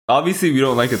Obviously, we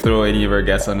don't like to throw any of our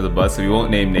guests under the bus, so we won't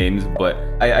name names, but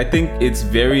I think it's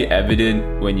very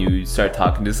evident when you start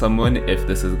talking to someone if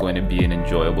this is going to be an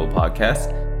enjoyable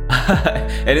podcast.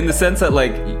 And in the sense that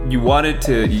like you want it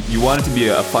to be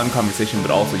a fun conversation, but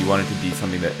also you want it to be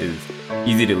something that is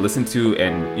easy to listen to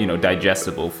and, you know,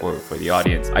 digestible for the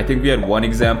audience. I think we had one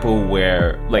example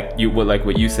where like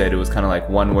what you said, it was kind of like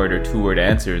 1-word or 2-word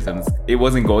answers and it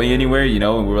wasn't going anywhere, you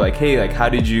know, and we were like, hey, like how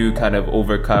did you kind of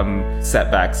overcome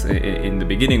setbacks in the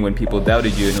beginning when people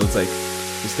doubted you? And it was like,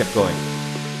 just kept going.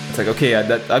 It's like, okay,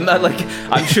 I'm not like,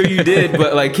 I'm sure you did,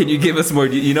 but like, can you give us more,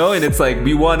 you know? And it's like,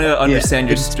 we want to understand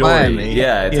your story.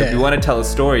 Like, we want to tell a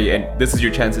story and this is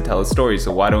your chance to tell a story.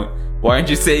 So why aren't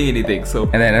you saying anything? So,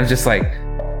 and then I'm just like,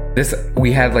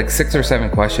 we had like 6 or 7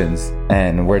 questions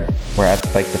and we're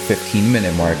at like the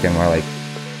 15-minute mark and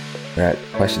we're at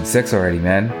question 6 already,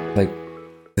 man. Like,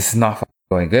 this is not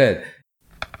going good.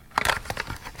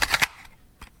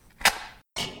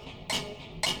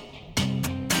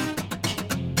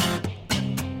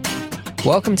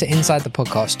 Welcome to Inside the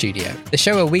Podcast Studio, the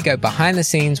show where we go behind the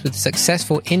scenes with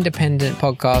successful independent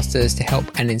podcasters to help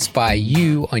and inspire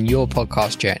you on your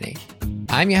podcast journey.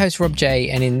 I'm your host, Rob J,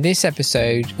 and in this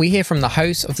episode, we hear from the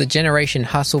hosts of the Generation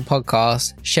Hustle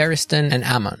podcast, Sheriston and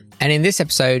Aman. And in this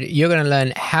episode, you're going to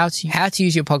learn how to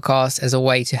use your podcast as a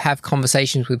way to have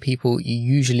conversations with people you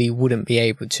usually wouldn't be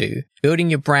able to,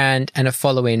 building your brand and a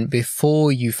following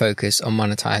before you focus on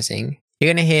monetizing. You're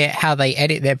going to hear how they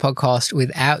edit their podcast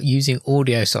without using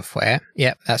audio software.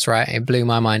 Yep, that's right. It blew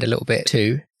my mind a little bit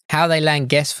too. How they land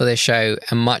guests for their show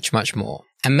and much, much more.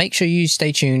 And make sure you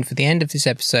stay tuned for the end of this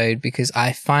episode because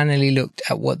I finally looked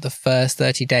at what the first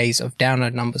 30 days of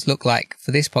download numbers look like for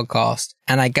this podcast.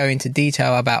 And I go into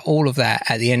detail about all of that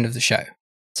at the end of the show.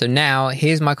 So now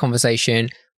here's my conversation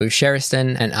with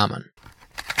Sheriston and Aman.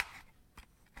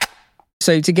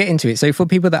 So to get into it, so for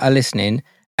people that are listening,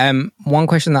 one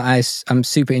question that I'm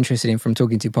super interested in from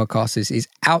talking to podcasters is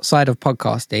outside of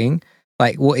podcasting,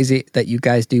 like what is it that you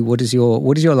guys do? What does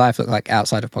your life look like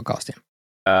outside of podcasting?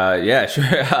 Yeah,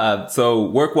 sure. So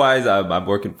work-wise, I'm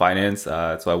working finance.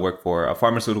 So I work for a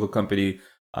pharmaceutical company.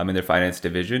 I'm in their finance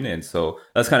division. And so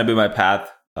that's kind of been my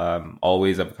path.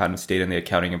 Always I've kind of stayed in the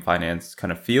accounting and finance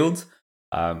kind of fields.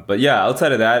 But yeah,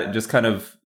 outside of that, just kind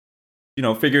of, you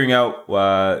know, figuring out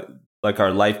like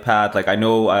our life path. Like I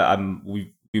know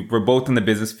we're both in the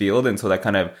business field. And so that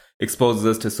kind of exposes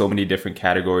us to so many different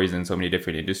categories and so many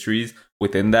different industries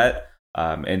within that.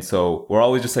 And so we're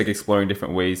always just like exploring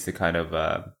different ways to kind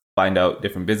of find out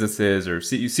different businesses or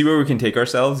see where we can take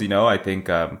ourselves. You know, I think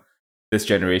this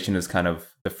generation is kind of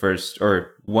the first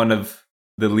or one of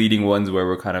the leading ones where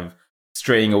we're kind of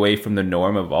straying away from the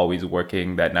norm of always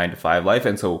working that 9-to-5 life.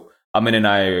 And so Aman and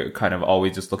I are kind of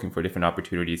always just looking for different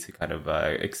opportunities to kind of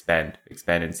expand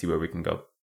and see where we can go.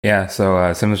 Yeah,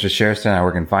 so similar to Sheriston, I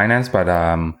work in finance, but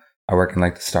I work in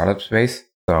like the startup space.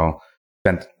 So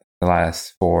spent the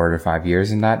last 4 to 5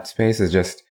 years in that space. Is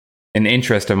just an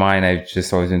interest of mine. I've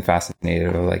just always been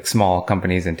fascinated with like small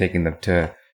companies and taking them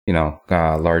to, you know,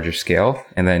 larger scale.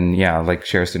 And then, yeah, like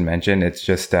Sheriston mentioned, it's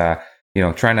just, you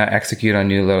know, trying to execute on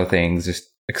new little things, just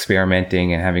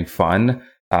experimenting and having fun.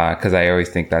 Cause I always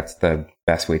think that's the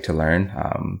best way to learn.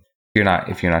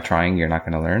 If you're not trying, you're not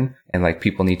going to learn. And like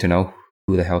people need to know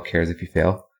who the hell cares if you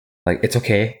fail. Like, it's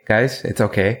okay, guys. It's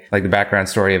okay. Like the background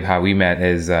story of how we met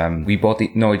is, we both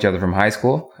know each other from high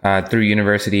school. Through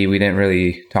university, we didn't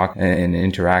really talk and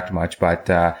interact much, but,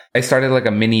 I started like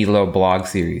a mini little blog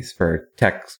series for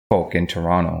tech folk in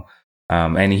Toronto.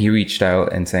 And he reached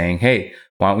out and saying, hey,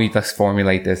 why don't we just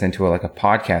formulate this into like a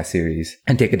podcast series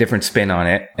and take a different spin on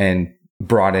it and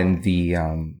broaden the,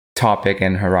 topic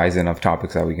and horizon of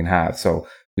topics that we can have. So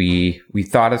we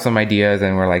thought of some ideas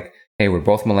and we're like, hey, we're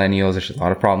both millennials. There's a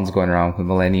lot of problems going around with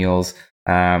millennials.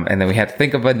 And then we had to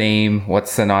think of a name.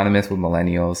 What's synonymous with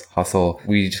millennials? Hustle.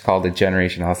 We just called it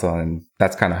Generation Hustle. And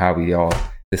that's kind of how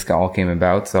this all came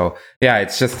about. So yeah,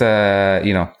 it's just,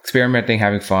 you know, experimenting,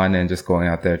 having fun and just going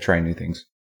out there, trying new things.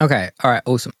 Okay. All right.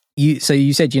 Awesome. So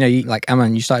you said, you know, like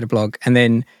Aman, you started a blog and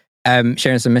then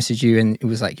Sheriston messaged you and it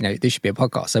was like, you know, this should be a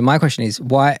podcast. So my question is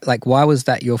why was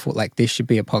that your thought? Like this should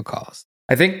be a podcast?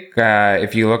 I think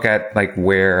if you look at like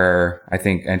where I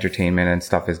think entertainment and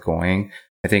stuff is going,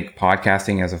 I think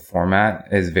podcasting as a format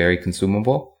is very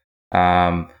consumable.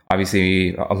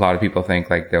 Obviously, a lot of people think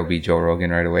like there'll be Joe Rogan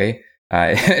right away.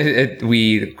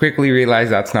 We quickly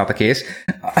realized that's not the case.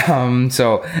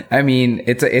 So, I mean,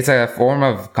 it's a form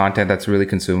of content that's really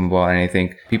consumable, and I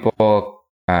think people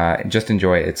just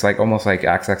enjoy it. It's like almost like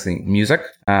accessing music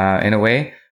in a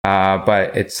way,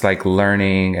 but it's like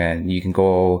learning, and you can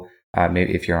go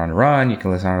Maybe if you're on a run, you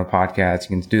can listen on a podcast.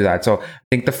 You can do that. So I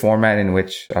think the format in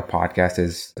which a podcast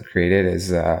is created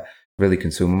is really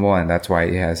consumable, and that's why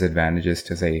it has advantages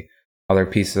to say other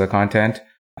pieces of content.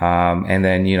 And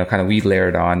then, kind of we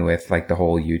layered on with like the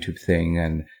whole YouTube thing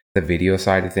and the video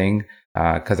side of thing.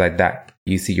 Cause that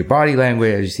you see your body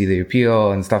language, you see the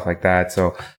appeal and stuff like that.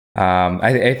 So,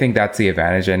 I think that's the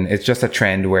advantage. And it's just a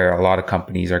trend where a lot of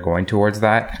companies are going towards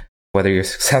that. Whether you're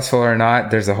successful or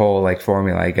not, there's a whole like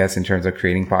formula, I guess, in terms of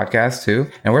creating podcasts too.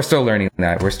 And we're still learning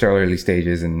that. We're still early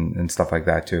stages and stuff like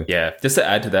that too. Yeah. Just to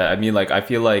add to that, I mean, like, I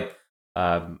feel like,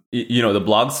 the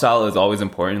blog style is always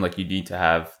important. Like, you need to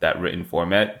have that written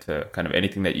format to kind of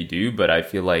anything that you do. But I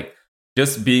feel like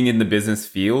just being in the business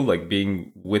field, like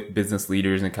being with business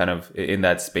leaders and kind of in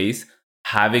that space,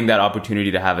 having that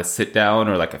opportunity to have a sit down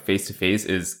or like a face to face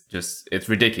is just, it's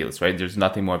ridiculous, right? There's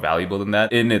nothing more valuable than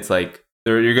that. And it's like,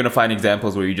 you're going to find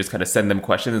examples where you just kind of send them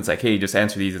questions. It's like, hey, just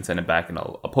answer these and send it back and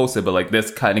I'll post it. But like,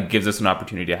 this kind of gives us an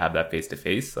opportunity to have that face to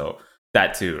face. So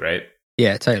that too, right?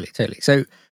 Yeah, totally. So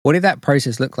what did that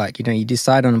process look like? You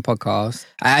decide on a podcast.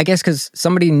 I guess because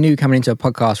somebody new coming into a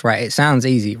podcast, right? It sounds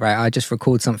easy, right? I just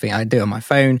record something, I do it on my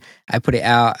phone, I put it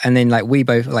out, and then like we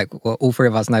both, like, well, all three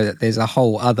of us know that there's a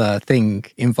whole other thing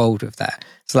involved with that.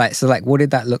 So what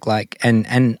did that look like?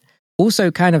 And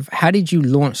also, kind of, how did you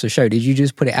launch the show? Did you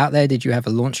just put it out there? Did you have a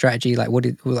launch strategy? What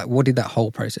did that whole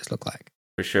process look like?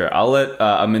 For sure. I'll let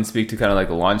Aman speak to kind of like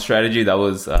the launch strategy. That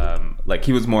was like,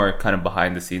 he was more kind of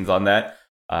behind the scenes on that.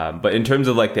 But in terms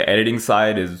of like the editing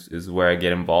side is where I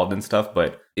get involved and stuff.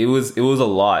 But it was a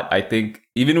lot. I think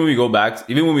even when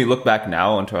we look back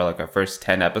now onto our first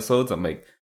 10 episodes, I'm like,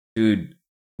 dude,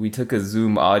 we took a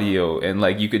Zoom audio and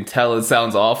like you can tell it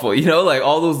sounds awful, like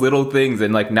all those little things.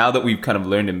 And like now that we've kind of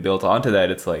learned and built onto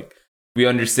that, it's like we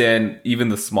understand even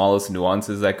the smallest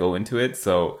nuances that go into it.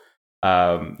 So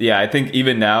I think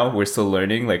even now we're still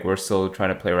learning, like we're still trying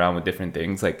to play around with different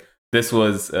things. Like this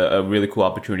was a really cool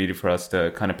opportunity for us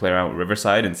to kind of play around with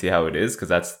Riverside and see how it is, because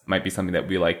that's might be something that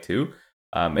we like too.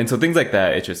 And so things like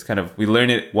that, it's just kind of, we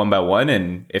learn it one by one,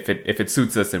 and if it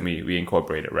suits us, then we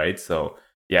incorporate it, right? So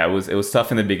yeah, it was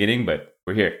tough in the beginning, but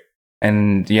we're here.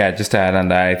 And yeah, just to add on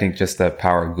that, I think just the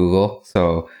power of Google.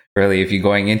 So really, if you're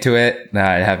going into it,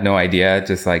 I have no idea.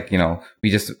 Just like, we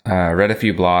just read a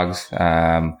few blogs.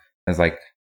 It's like,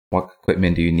 what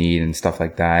equipment do you need and stuff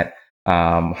like that.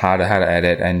 How to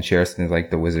edit. And Sheriston is like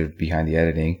the wizard behind the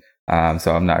editing.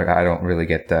 So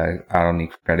I don't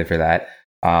need credit for that.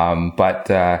 But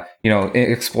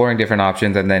exploring different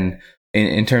options, and then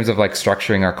in terms of like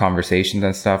structuring our conversations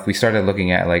and stuff, we started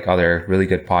looking at like other really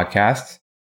good podcasts,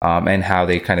 and how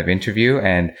they kind of interview.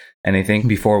 And I think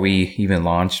before we even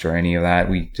launched or any of that,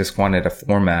 we just wanted a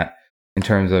format in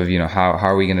terms of, how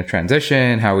are we going to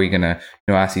transition? How are we going to,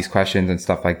 ask these questions and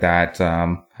stuff like that?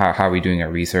 How are we doing our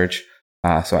research?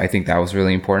 So I think that was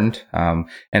really important. And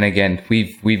again,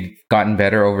 we've gotten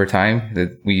better over time.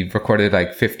 We've recorded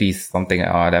like 50 something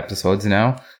odd episodes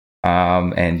now.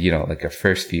 And like our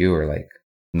first few are like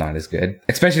not as good,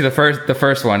 especially the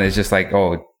first one is just like,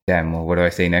 oh damn, well, what do I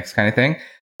say next kind of thing.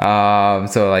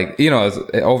 So like,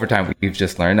 over time we've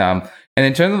just learned, and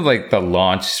in terms of like the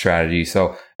launch strategy.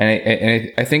 So,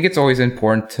 and I think it's always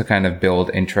important to kind of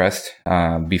build interest,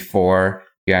 before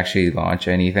you actually launch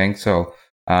anything. So,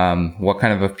 what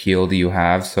kind of appeal do you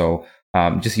have? So,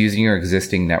 just using your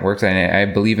existing networks. And I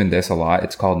believe in this a lot.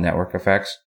 It's called network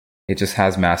effects. It just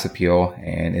has mass appeal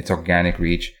and it's organic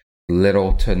reach,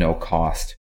 little to no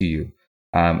cost to you.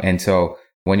 And so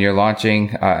when you're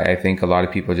launching, I think a lot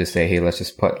of people just say, hey, let's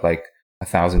just put like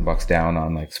 $1,000 down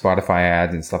on like Spotify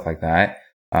ads and stuff like that.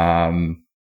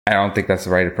 I don't think that's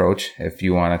the right approach. If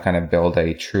you want to kind of build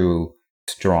a true,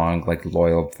 strong, like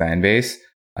loyal fan base,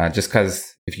 just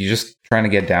because if you're just trying to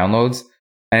get downloads,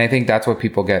 and I think that's what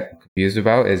people get confused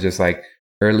about, is just like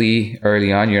early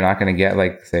on, you're not going to get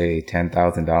like say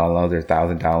 10,000 downloads or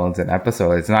 1,000 downloads an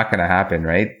episode. It's not going to happen,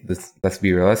 right? Let's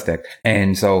be realistic.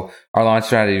 And so our launch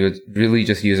strategy was really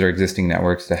just use our existing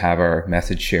networks to have our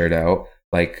message shared out,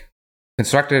 like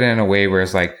constructed in a way where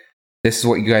it's like, this is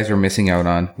what you guys are missing out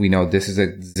on. We know this is an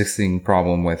existing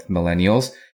problem with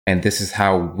millennials, and this is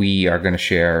how we are going to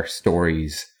share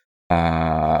stories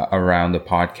around the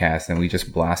podcast. And we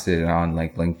just blasted it on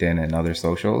like LinkedIn and other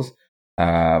socials.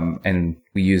 And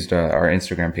we used our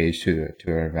Instagram page to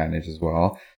our advantage as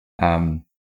well. And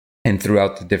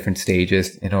throughout the different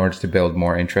stages, in order to build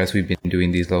more interest, we've been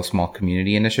doing these little small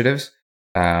community initiatives.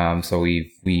 So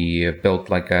we built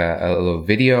like a little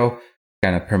video,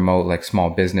 kind of promote like small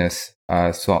businesses.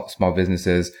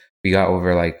 We got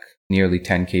over like nearly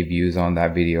 10K views on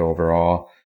that video overall.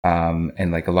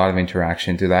 and like a lot of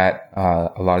interaction to that,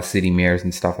 a lot of city mayors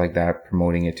and stuff like that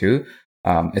promoting it too.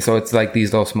 And so it's like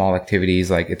these little small activities,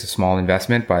 like it's a small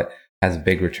investment, but has a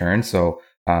big return. So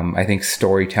I think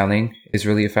storytelling is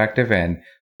really effective. And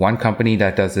one company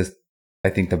that does this, I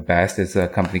think the best, is a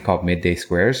company called Midday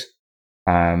Squares.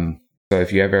 So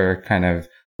if you ever kind of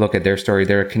look at their story,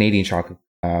 they're a Canadian chocolate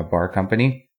bar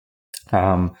company.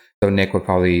 So Nick would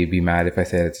probably be mad if I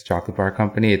said it's a chocolate bar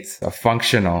company. It's a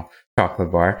functional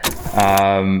chocolate bar.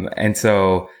 And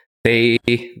so they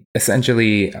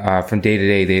essentially, from day to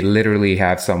day, they literally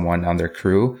have someone on their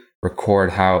crew record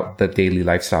how the daily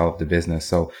lifestyle of the business.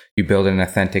 So you build an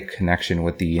authentic connection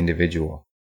with the individual.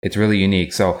 It's really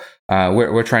unique. So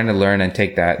we're trying to learn and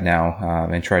take that now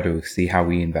and try to see how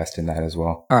we invest in that as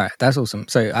well. All right, that's awesome.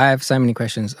 So I have so many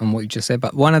questions on what you just said,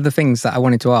 but one of the things that I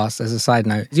wanted to ask as a side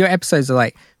note is your episodes are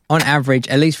like, on average,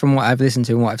 at least from what I've listened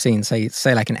to and what I've seen, say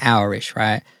like an hour-ish,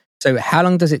 right? So how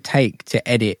long does it take to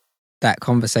edit that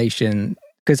conversation?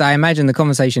 Because I imagine the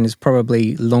conversation is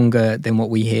probably longer than what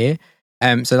we hear.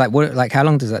 So like how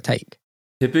long does that take?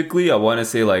 Typically, I want to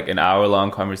say like an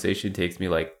hour-long conversation takes me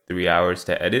like 3 hours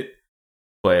to edit,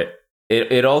 but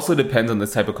it also depends on the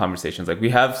type of conversations. Like we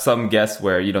have some guests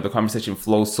where, the conversation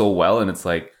flows so well and it's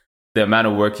like the amount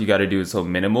of work you got to do is so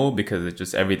minimal because it's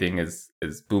just everything is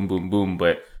boom, boom, boom.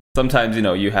 But sometimes,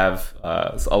 you have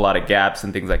a lot of gaps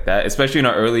and things like that, especially in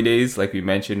our early days, like we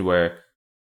mentioned, where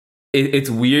it's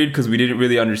weird because we didn't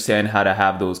really understand how to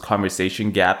have those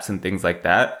conversation gaps and things like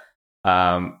that.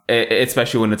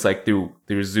 Especially when it's like through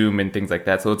Zoom and things like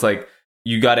that. So it's like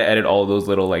you got to edit all those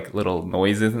little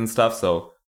noises and stuff.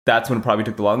 So that's when it probably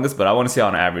took the longest. But I want to say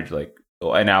on average, like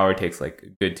an hour takes like a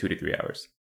good 2 to 3 hours.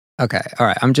 Okay. All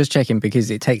right. I'm just checking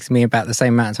because it takes me about the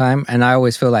same amount of time. And I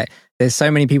always feel like there's so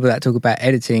many people that talk about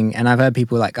editing. And I've heard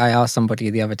people like, I asked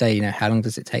somebody the other day, how long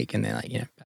does it take? And they're like,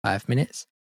 5 minutes.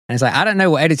 And it's like, I don't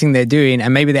know what editing they're doing.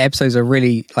 And maybe the episodes are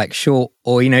really like short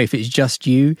or, if it's just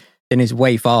you, then it's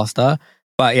way faster.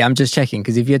 But yeah, I'm just checking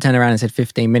because if you turned around and said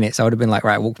 15 minutes, I would have been like,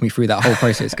 right, walk me through that whole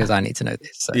process because I need to know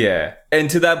this. So. Yeah. And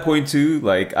to that point too,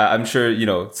 like I'm sure,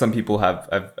 some people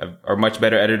are much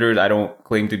better editors. I don't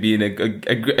claim to be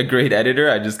a great editor.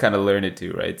 I just kind of learn it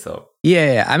too, right? So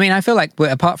yeah. I mean, I feel like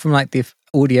apart from like the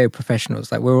audio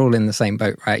professionals, like we're all in the same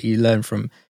boat, right? You learn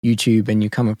from YouTube and you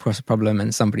come across a problem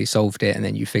and somebody solved it and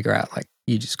then you figure out like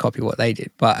you just copy what they did.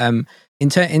 But in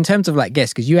terms of like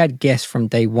guests, because you had guests from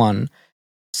day one,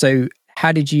 so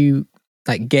how did you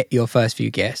like get your first few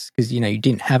guests? Because you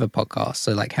didn't have a podcast,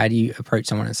 so like how do you approach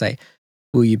someone and say,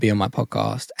 will you be on my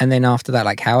podcast? And then after that,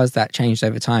 like how has that changed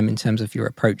over time in terms of your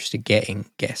approach to getting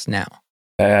guests now?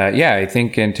 Yeah, I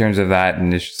think in terms of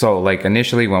that, so like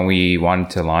initially when we wanted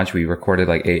to launch, we recorded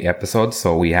like 8 episodes,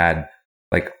 so we had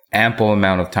like ample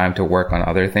amount of time to work on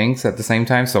other things at the same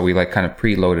time. So we like kind of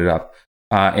preloaded up.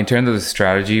 In terms of the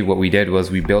strategy, what we did was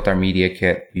we built our media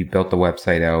kit, we built the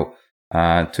website out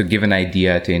to give an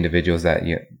idea to individuals that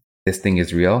this thing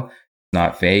is real,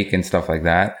 not fake and stuff like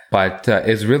that. But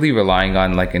it's really relying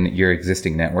on like your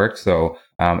existing network. So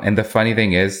and the funny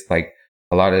thing is like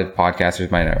a lot of podcasters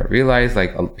might not realize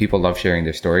like people love sharing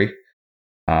their story.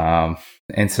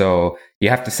 And so you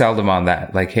have to sell them on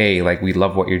that. Like, hey, like we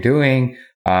love what you're doing.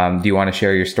 Do you want to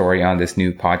share your story on this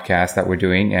new podcast that we're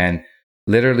doing? And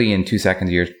literally in 2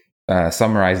 seconds, you're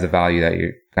summarize the value that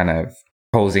you're kind of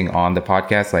posing on the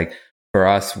podcast. Like for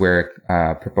us, we're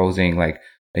proposing like,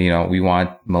 we want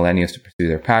millennials to pursue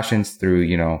their passions through,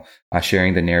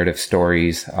 sharing the narrative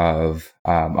stories of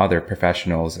other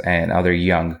professionals and other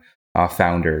young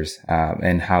founders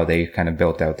and how they kind of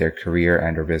built out their career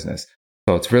and their business.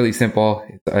 So it's really simple.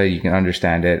 You can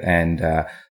understand it.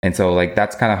 And so like,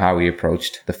 that's kind of how we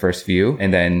approached the first few.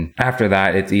 And then after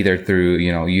that, it's either through,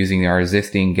 using our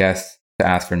existing guests to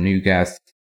ask for new guests,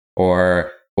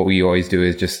 or what we always do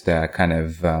is just kind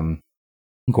of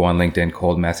go on LinkedIn,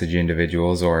 cold message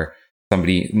individuals or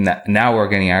somebody. Now we're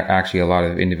getting actually a lot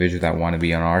of individuals that want to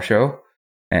be on our show.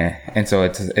 And so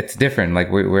it's different.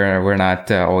 Like we're not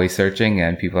always searching,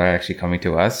 and people are actually coming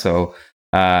to us. So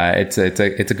it's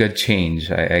a good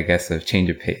change, I guess, a change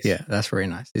of pace. Yeah, that's very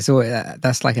nice. It's always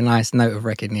that's like a nice note of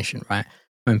recognition, right?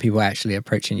 When people are actually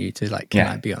approaching you to like, can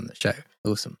I be on the show?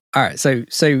 Awesome. All right.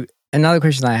 So another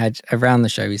question I had around the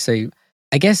show is, so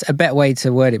I guess a better way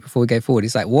to word it before we go forward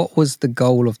is like, what was the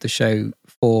goal of the show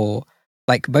for,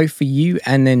 like, both for you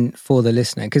and then for the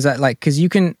listener? Because you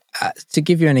can, to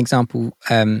give you an example,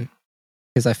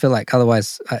 because I feel like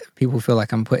otherwise people feel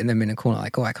like I'm putting them in a corner,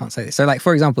 like, oh, I can't say this. So like,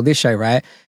 for example, this show, right,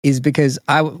 is because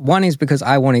I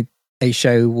wanted a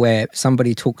show where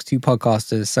somebody talks to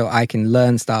podcasters so I can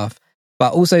learn stuff,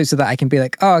 but also so that I can be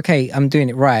like, oh, okay, I'm doing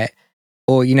it right.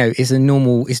 or, you know, it's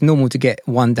normal to get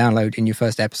one download in your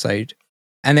first episode.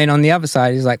 And then on the other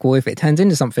side is like, well, if it turns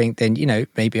into something, then, you know,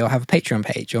 maybe I'll have a Patreon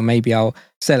page, or maybe I'll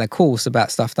sell a course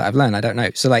about stuff that I've learned. I don't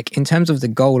know. So like, in terms of the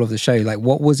goal of the show, like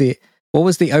what was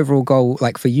the overall goal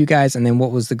like for you guys? And then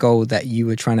what was the goal that you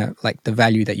were trying to, like the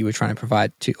value that you were trying to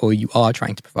provide to, or you are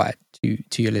trying to provide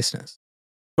to your listeners?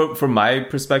 From my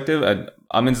perspective, and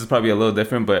Aman's is probably a little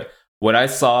different, but when I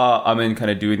saw Aman kind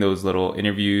of doing those little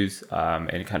interviews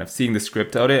and kind of seeing the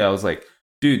script out it, I was like,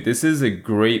 dude, this is a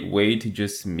great way to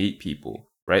just meet people,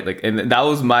 right? Like, and that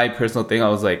was my personal thing. I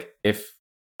was like, if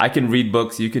I can read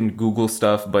books, you can Google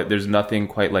stuff, but there's nothing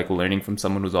quite like learning from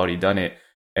someone who's already done it.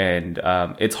 And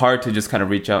it's hard to just kind of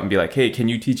reach out and be like, hey, can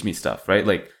you teach me stuff, right?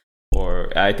 Like,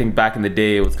 or I think back in the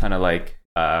day, it was kind of like,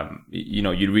 you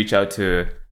know, you'd reach out to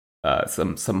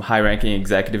some high-ranking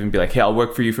executive and be like, hey, I'll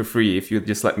work for you for free if you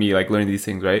just let me like learn these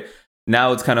things, right?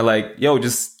 Now it's kind of like, yo,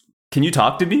 just can you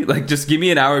talk to me? Like, just give me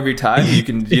an hour of your time. You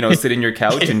can, you know, sit in your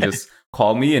couch and just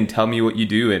call me and tell me what you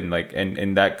do, and like,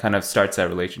 and that kind of starts that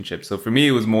relationship. So for me,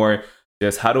 it was more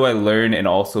just how do I learn and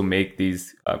also make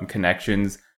these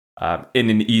connections in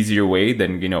an easier way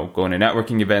than, you know, going to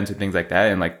networking events and things like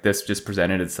that. And like this just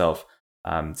presented itself.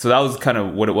 So that was kind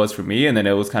of what it was for me. And then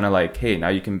it was kind of like, hey, now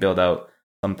you can build out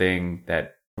something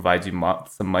that provides you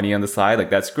some money on the side. Like,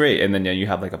 that's great. And then you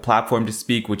have like a platform to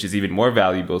speak, which is even more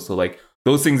valuable. So like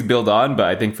those things build on. But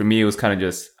I think for me, it was kind of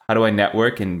just, how do I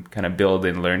network and kind of build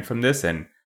and learn from this? And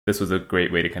this was a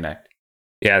great way to connect.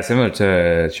 Yeah, similar to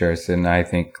Sheriston, I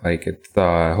think like it's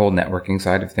the whole networking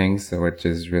side of things, which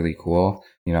is really cool.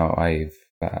 You know, I've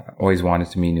always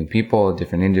wanted to meet new people,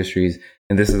 different industries.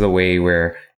 And this is a way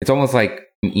where it's almost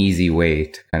like an easy way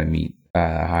to kind of meet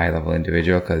a high level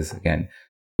individual. Because again,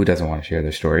 who doesn't want to share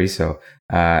their story? So,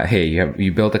 hey,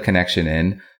 you build a connection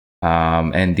in,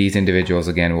 and these individuals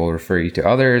again will refer you to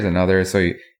others and others.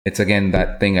 So it's again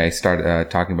that thing I started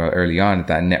talking about early on,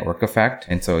 that network effect.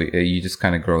 And so you just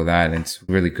kind of grow that, and it's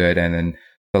really good. And then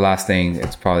the last thing,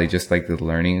 it's probably just like the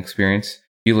learning experience.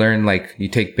 You learn, like, you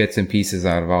take bits and pieces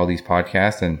out of all these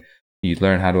podcasts, and you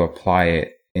learn how to apply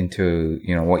it into,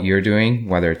 you know, what you're doing,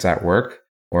 whether it's at work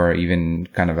or even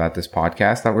kind of at this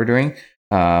podcast that we're doing.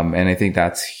 And I think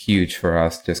that's huge for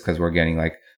us, just because we're getting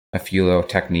like a few little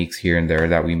techniques here and there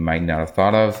that we might not have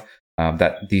thought of,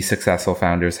 that these successful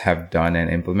founders have done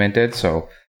and implemented. So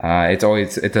it's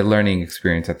a learning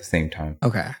experience at the same time.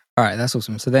 Okay. All right. That's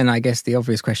awesome. So then I guess the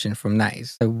obvious question from that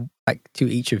is, so like to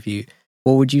each of you,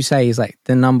 what would you say is like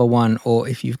the number one, or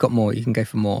if you've got more, you can go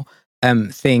for more,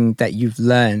 thing that you've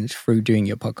learned through doing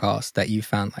your podcast that you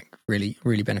found like really,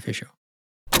 really beneficial?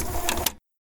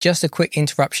 Just a quick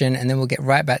interruption, and then we'll get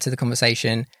right back to the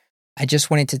conversation. I just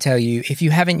wanted to tell you, if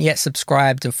you haven't yet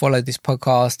subscribed and followed this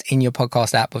podcast in your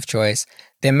podcast app of choice,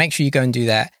 then make sure you go and do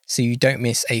that so you don't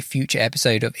miss a future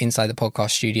episode of Inside the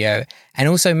Podcast Studio. And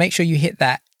also make sure you hit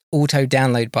that auto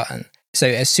download button. So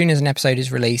as soon as an episode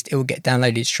is released, it will get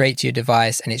downloaded straight to your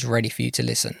device and it's ready for you to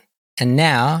listen. And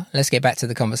now let's get back to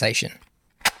the conversation.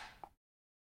 I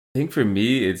think for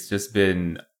me, it's just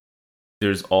been,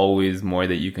 there's always more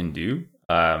that you can do.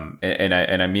 And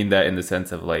I mean that in the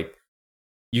sense of like,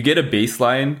 you get a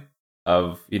baseline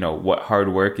of, you know, what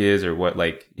hard work is, or what,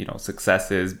 like, you know,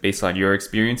 success is based on your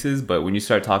experiences. But when you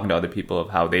start talking to other people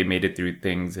of how they made it through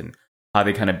things and how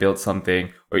they kind of built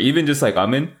something, or even just like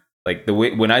Aman, like the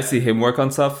way when I see him work on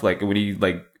stuff, like when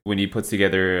he puts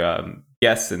together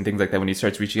guests and things like that, when he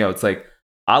starts reaching out, it's like,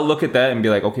 I'll look at that and be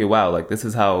like, okay, wow, like this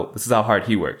is how hard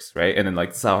he works, right? And then like,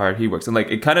 this is how hard he works. And like,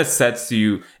 it kind of sets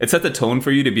the tone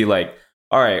for you to be like,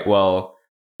 all right, well,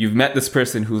 you've met this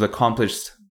person who's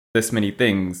accomplished this many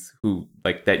things, who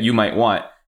like that you might want,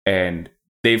 and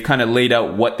they've kind of laid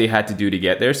out what they had to do to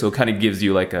get there. So it kind of gives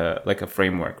you like a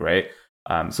framework, right?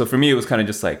 So for me, it was kind of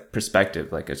just like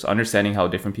perspective, like it's understanding how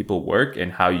different people work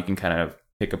and how you can kind of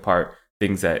pick apart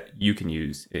things that you can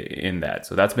use in that.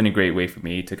 So that's been a great way for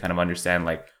me to kind of understand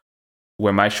like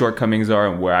where my shortcomings are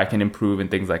and where I can improve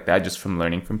and things like that, just from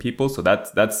learning from people. So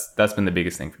that's been the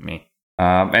biggest thing for me.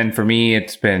 And for me,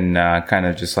 it's been kind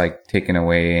of just like taking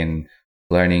away and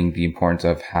learning the importance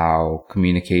of how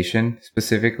communication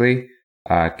specifically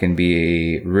can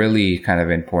be really kind of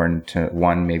important to,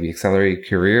 one, maybe accelerate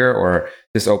career or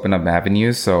just open up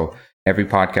avenues. So every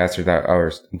podcaster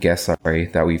or guest,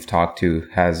 that we've talked to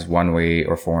has one way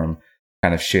or form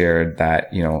kind of shared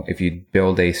that, you know, if you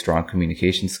build a strong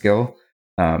communication skill,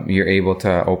 you're able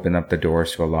to open up the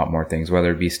doors to a lot more things,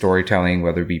 whether it be storytelling,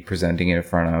 whether it be presenting it in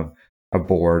front of a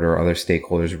board or other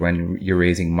stakeholders when you're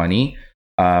raising money.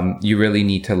 You really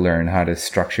need to learn how to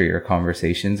structure your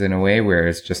conversations in a way where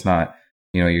it's just not,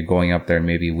 you know, you're going up there and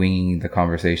maybe winging the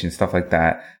conversation, stuff like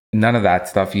that. none of that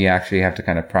stuff. You actually have to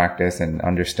kind of practice and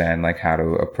understand like how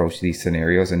to approach these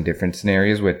scenarios and different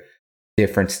scenarios with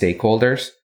different stakeholders.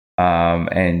 And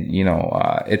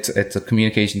it's a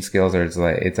communication skills,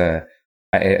 or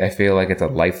I feel like it's a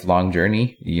lifelong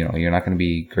journey. You're not going to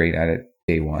be great at it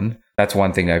day one. That's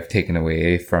one thing I've taken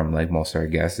away from like most of our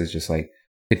guests is just like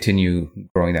continue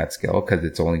growing that skill, because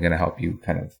it's only going to help you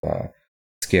kind of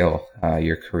scale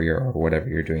your career or whatever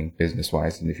you're doing business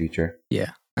wise in the future.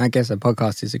 Yeah. I guess a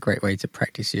podcast is a great way to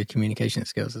practice your communication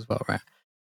skills as well, right?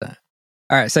 So,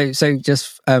 all right. So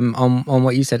just on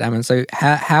what you said, Aman. So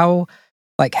how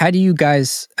do you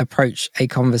guys approach a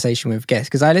conversation with guests?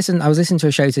 Because I was listening to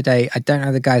a show today. I don't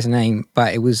know the guy's name,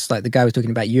 but it was like the guy was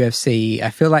talking about UFC. I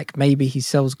feel like maybe he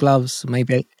sells gloves.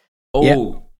 Maybe.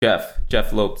 Oh, yeah.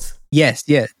 Jeff Lopes. Yes.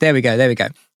 Yeah. There we go. So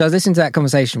I was listening to that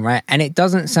conversation, right? And it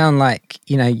doesn't sound like,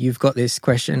 you've got this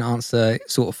question and answer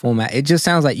sort of format. It just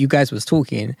sounds like you guys was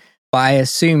talking, but I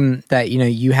assume that,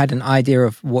 you had an idea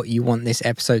of what you want this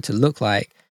episode to look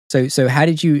like. So how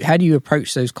do you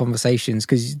approach those conversations?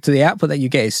 Because the output that you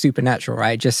get is supernatural,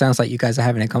 right? It just sounds like you guys are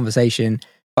having a conversation,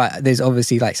 but there's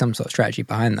obviously like some sort of strategy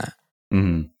behind that.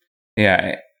 Mm-hmm.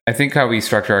 Yeah. I think how we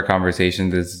structure our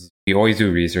conversations is we always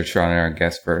do research on our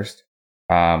guests first.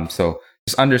 So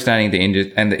just understanding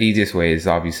the easiest way is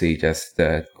obviously just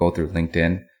to go through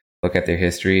LinkedIn, look at their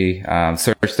history,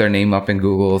 search their name up in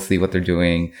Google, see what they're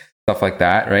doing, stuff like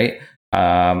that, right?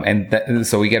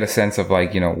 So we get a sense of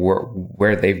like,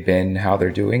 where they've been, how they're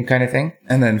doing kind of thing.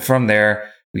 And then from there,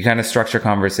 we kind of structure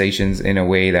conversations in a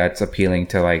way that's appealing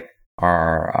to like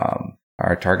our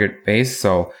target base.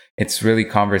 So it's really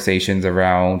conversations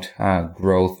around,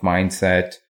 growth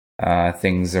mindset,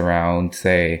 things around,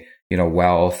 say,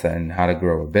 wealth and how to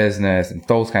grow a business and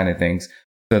those kind of things.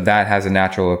 So that has a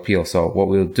natural appeal. So what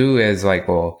we'll do is like,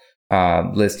 we'll,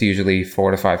 list usually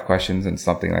 4 to 5 questions and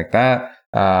something like that.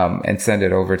 And send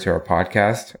it over to our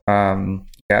podcast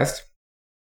guest.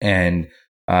 And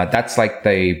that's like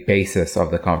the basis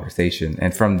of the conversation.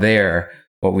 And from there,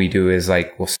 what we do is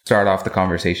like, we'll start off the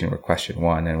conversation with question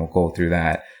 1 and we'll go through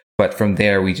that. But from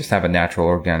there, we just have a natural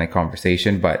organic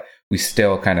conversation, but we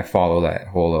still kind of follow that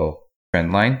whole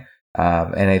trend line.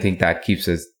 And I think that keeps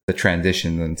the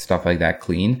transitions and stuff like that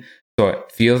clean. So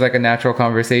it feels like a natural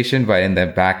conversation, but in the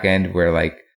back end, we're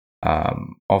like,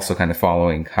 also kind of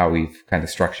following how we've kind of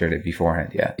structured it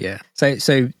beforehand. Yeah.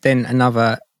 So then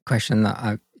another question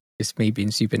that it's me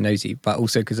being super nosy, but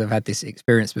also because I've had this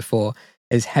experience before,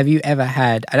 is have you ever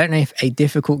had, I don't know if a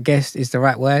difficult guest is the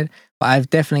right word, but I've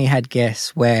definitely had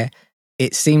guests where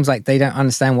it seems like they don't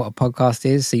understand what a podcast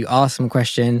is. So you ask them a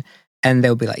question and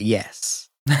they'll be like, yes.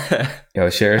 Yo,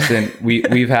 Sheriston,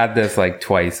 we've had this like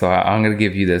twice, so I'm gonna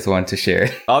give you this one to share.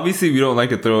 Obviously, we don't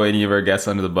like to throw any of our guests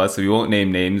under the bus, so we won't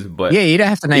name names. But yeah, you don't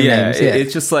have to name names. Yeah.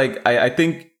 It's just like I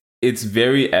think it's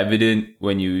very evident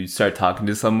when you start talking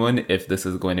to someone if this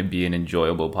is going to be an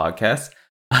enjoyable podcast.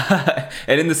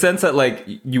 And in the sense that like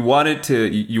you want it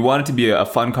to be a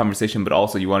fun conversation, but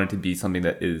also you want it to be something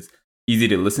that is easy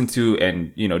to listen to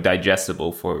and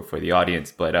digestible for the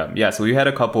audience. But so we had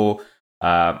a couple.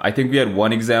 I think we had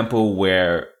one example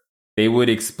where they would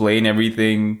explain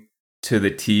everything to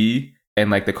the T, and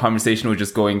like the conversation was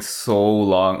just going so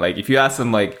long. Like if you ask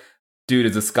them like, dude,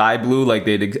 is the sky blue? Like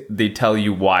they tell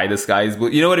you why the sky is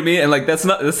blue. You know what I mean? And like that's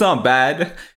not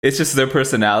bad. It's just their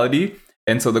personality.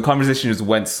 And so the conversation just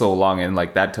went so long, and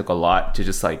like that took a lot to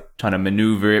just like trying to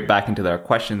maneuver it back into their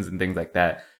questions and things like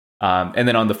that. And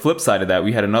then on the flip side of that,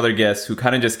 we had another guest who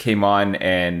kind of just came on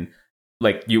and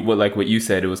like what you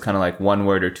said, it was kind of like 1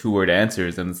 word or 2 word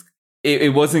answers, and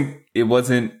it wasn't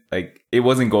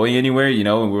going anywhere,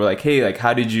 and we were like, hey, like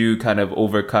how did you kind of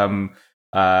overcome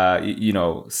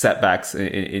setbacks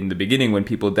in the beginning when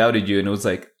people doubted you? And it was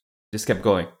like, just kept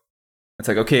going. It's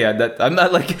like, okay, I'm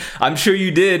not like, I'm sure you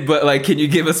did, but like, can you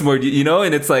give us more,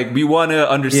 and it's like, we want to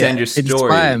understand your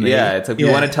story. Yeah. It's like, we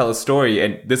want to tell a story,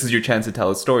 and this is your chance to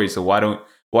tell a story. So why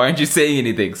aren't you saying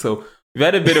anything? So we've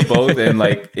had a bit of both, and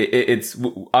like it's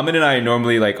Aman and I are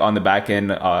normally like on the back end,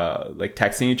 like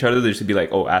texting each other. There should be like,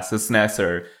 oh, ask this next,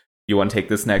 or you want to take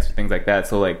this next, or things like that.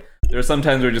 So like there are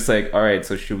sometimes we're just like, all right,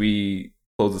 so should we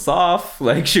close this off?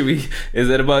 Like, is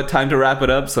it about time to wrap it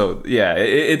up? So yeah,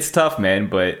 it's tough, man,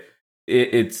 but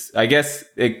it's I guess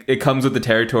it comes with the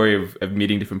territory of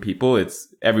meeting different people. It's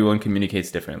everyone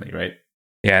communicates differently, right?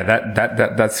 Yeah,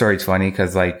 that story's funny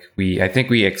because like I think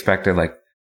we expected like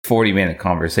 40-minute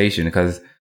conversation because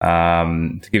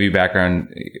to give you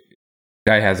background,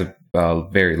 guy has a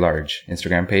very large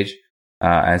Instagram page,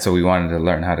 and so we wanted to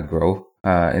learn how to grow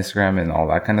Instagram and all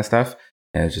that kind of stuff.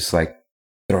 And it's just like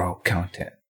throw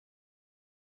content,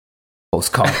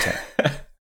 post content.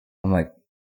 I'm like,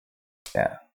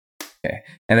 Yeah. Okay.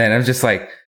 And then I'm just like,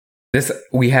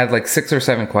 we had like 6 or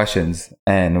 7 questions,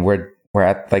 and we're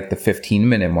at like the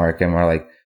 15-minute mark, and we're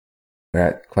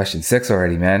at question 6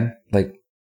 already, man. Like,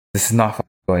 this is not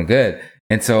going good.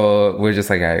 And so we're just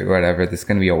like, all right, whatever, this is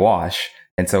going to be a wash.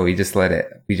 And so we just let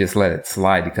it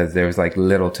slide, because there was like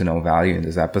little to no value in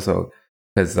this episode,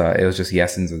 because it was just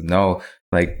yes and no.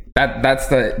 Like that's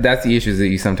the issues that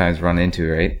you sometimes run into,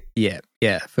 right?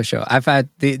 Yeah, for sure. I've had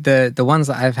the ones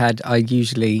that I've had are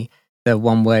usually the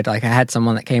one word. Like, I had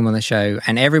someone that came on the show,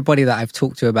 and everybody that I've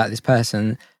talked to about this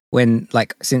person, when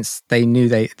like, since they knew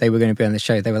they were going to be on the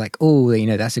show, they were like, oh,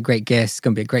 that's a great guest, it's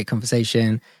going to be a great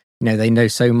conversation. They know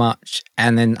so much.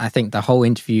 And then I think the whole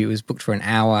interview was booked for an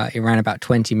hour. It ran about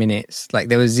 20 minutes. Like,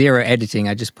 there was 0 editing.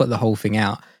 I just put the whole thing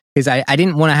out because I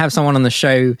didn't want to have someone on the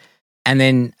show. And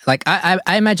then, like,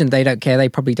 I imagine they don't care. They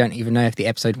probably don't even know if the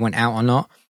episode went out or not.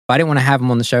 But I didn't want to have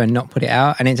them on the show and not put it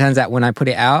out. And it turns out when I put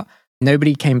it out,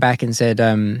 nobody came back and said,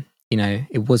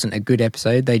 it wasn't a good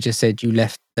episode. They just said you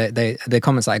left. The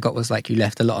comments that I got was like, you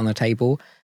left a lot on the table.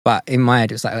 But in my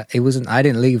head, it was like, it wasn't. I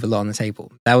didn't leave a lot on the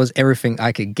table. That was everything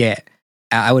I could get.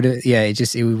 I would have. Yeah, it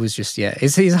was just. Yeah,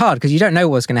 it's hard because you don't know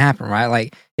what's going to happen, right?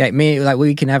 Like,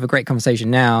 we can have a great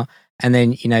conversation now, and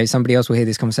then somebody else will hear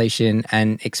this conversation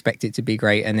and expect it to be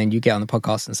great, and then you get on the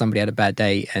podcast and somebody had a bad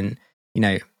day, and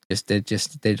they're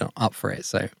not up for it.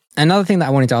 So another thing that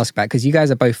I wanted to ask about, because you guys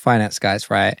are both finance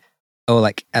guys, right? Or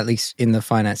like, at least in the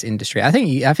finance industry, I think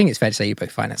it's fair to say you're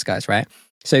both finance guys, right?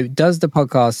 So does the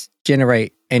podcast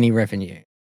generate any revenue?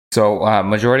 So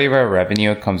majority of our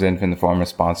revenue comes in from the form of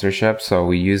sponsorship. So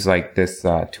we use like this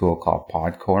tool called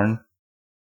Podcorn.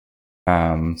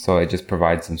 So it just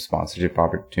provides some sponsorship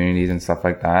opportunities and stuff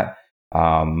like that.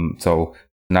 So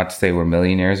not to say we're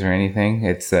millionaires or anything.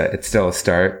 It's still a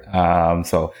start.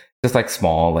 So just like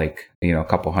small, like, a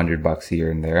couple $100 here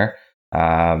and there.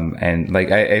 And like,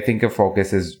 I think the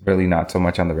focus is really not so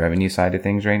much on the revenue side of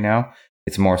things right now.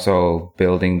 It's more so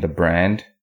building the brand.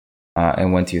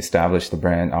 And once you establish the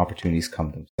brand, opportunities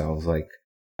come themselves. Like,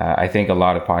 I think a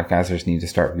lot of podcasters need to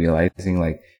start realizing,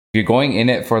 like, if you're going in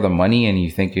it for the money and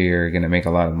you think you're going to make a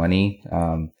lot of money,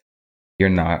 you're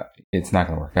not, it's not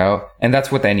going to work out. And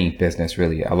that's with any business,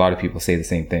 really. A lot of people say the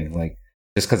same thing. Like,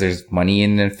 just because there's money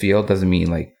in the field doesn't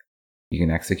mean like you can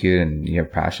execute and you're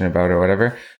passionate about it or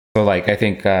whatever. So like, I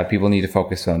think people need to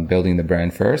focus on building the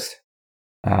brand first.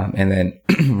 And then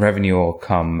revenue will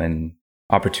come and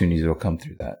opportunities will come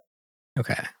through that.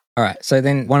 Okay. All right. So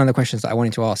then one of the questions that I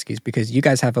wanted to ask is, because you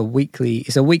guys have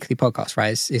it's a weekly podcast,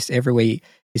 right? It's every week.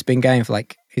 It's been going for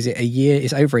like, is it a year?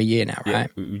 It's over a year now, right?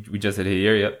 Yeah, we just hit a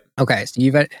year, yep. Okay. So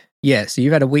you've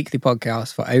had a weekly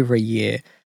podcast for over a year.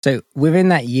 So within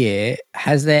that year,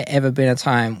 has there ever been a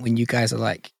time when you guys are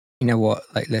like, you know what,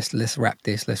 like, let's wrap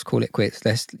this, let's call it quits.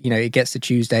 It gets to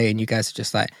Tuesday and you guys are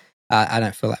just like, I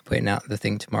don't feel like putting out the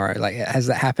thing tomorrow. Like, has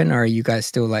that happened, or are you guys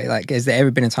still like, has there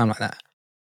ever been a time like that?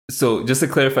 So just to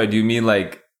clarify, do you mean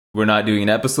like we're not doing an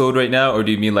episode right now, or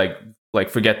do you mean like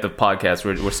forget the podcast,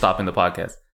 we're stopping the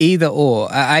podcast? Either or.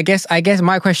 I guess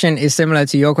my question is similar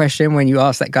to your question when you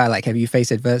asked that guy, like, have you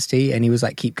faced adversity? And he was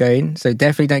like, keep going. So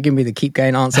definitely don't give me the keep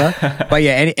going answer. But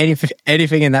yeah,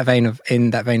 anything in that vein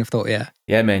of thought, yeah.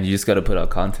 Yeah, man, you just got to put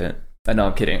out content. No,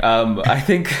 I'm kidding. I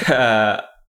think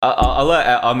I'll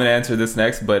let Aman answer this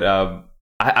next, but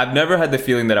I've never had the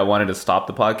feeling that I wanted to stop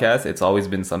the podcast. It's always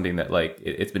been something that like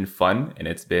it's been fun, and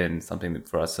it's been something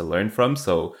for us to learn from.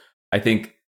 So I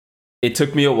think it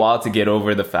took me a while to get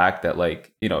over the fact that,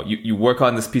 like, you work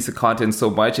on this piece of content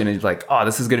so much and it's like, oh,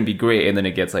 this is going to be great. And then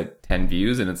it gets like 10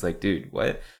 views and it's like, dude,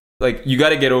 what? Like, you got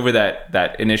to get over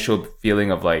that initial feeling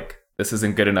of like, this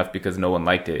isn't good enough because no one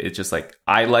liked it. It's just like,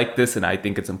 I like this and I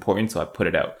think it's important, so I put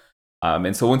it out.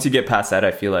 And so once you get past that,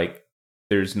 I feel like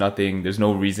there's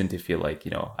no reason to feel like,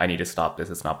 I need to stop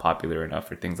this. It's not popular enough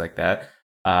or things like that.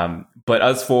 But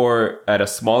as for at a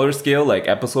smaller scale, like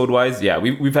episode wise, yeah,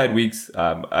 we've had weeks.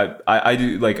 I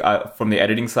do like from the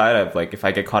editing side, I've like, if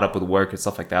I get caught up with work and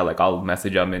stuff like that, like I'll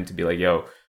message Aman to be like, yo,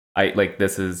 I like,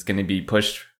 this is going to be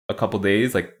pushed a couple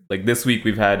days. Like this week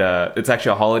we've had it's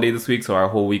actually a holiday this week, so our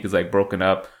whole week is like broken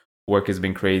up. Work has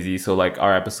been crazy, so like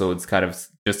our episodes kind of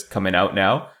just coming out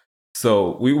now.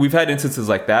 So we've had instances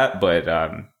like that, but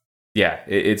yeah,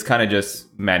 it's kind of just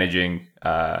managing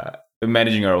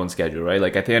our own schedule, right?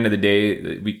 Like at the end of the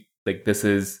day, this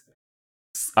is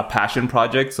a passion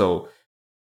project. So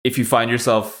if you find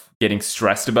yourself getting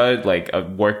stressed about it, like a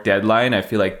work deadline, I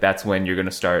feel like that's when you're going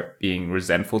to start being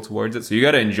resentful towards it. So you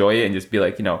got to enjoy it and just be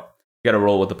like, you got to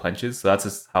roll with the punches. So that's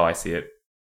just how I see it.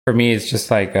 For me, it's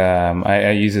just like,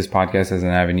 I use this podcast as an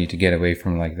avenue to get away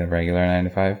from like the regular 9 to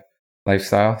 5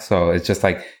 lifestyle. So it's just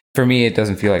like, for me, it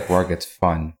doesn't feel like work. It's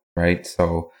fun, right?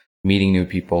 So meeting new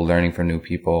people, learning from new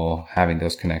people, having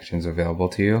those connections available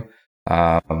to you.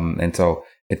 And so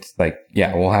it's like,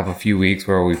 yeah, we'll have a few weeks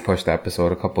where we push the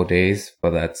episode a couple of days,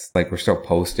 but that's like, we're still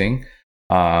posting.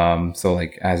 So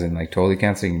like, as in like totally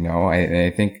canceling, no.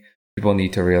 I think people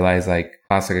need to realize, like,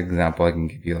 classic example I can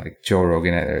give you, like Joe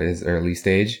Rogan at his early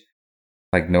stage,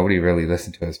 like nobody really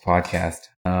listened to his podcast.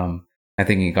 I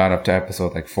think he got up to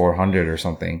episode like 400 or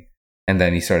something, and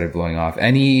then he started blowing off,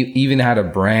 and he even had a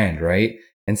brand, right?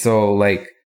 And so like,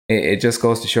 it just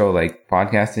goes to show, like,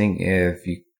 podcasting, if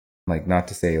you, like, not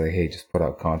to say like, hey, just put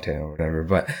out content or whatever,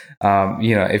 but,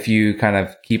 if you kind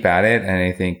of keep at it, and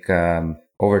I think,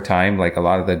 over time, like, a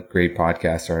lot of the great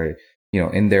podcasts are,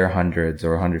 in their hundreds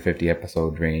or 150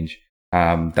 episode range.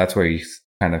 That's where you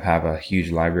kind of have a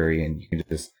huge library, and you can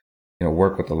just,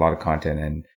 work with a lot of content,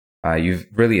 and, you've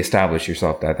really established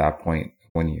yourself at that point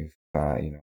when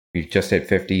you've just hit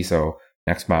 50. So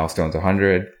next milestone's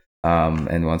 100.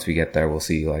 And once we get there, we'll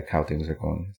see like how things are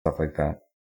going, stuff like that.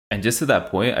 And just to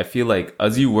that point, I feel like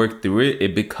as you work through it,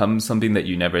 it becomes something that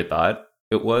you never thought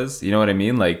it was. You know what I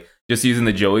mean? Like, just using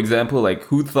the Joe example, like,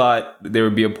 who thought there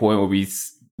would be a point where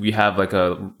we have like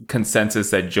a consensus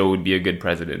that Joe would be a good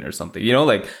president or something?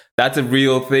 Like, that's a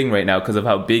real thing right now because of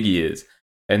how big he is.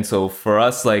 And so for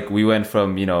us, like, we went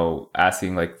from,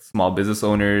 asking like small business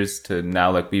owners to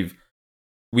now, like,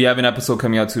 we have an episode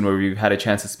coming out soon where we've had a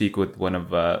chance to speak with one of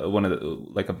the,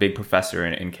 like, a big professor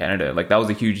in Canada. Like, that was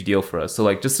a huge deal for us. So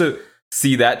like, just to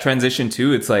see that transition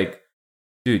too, it's like,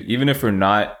 dude, even if we're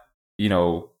not,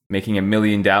 making 1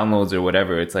 million downloads or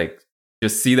whatever, it's like,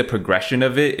 just see the progression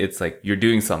of it. It's like, you're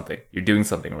doing something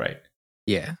right.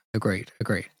 Yeah, agreed.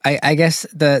 I guess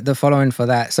the following for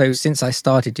that. So since I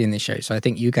started doing this show, so I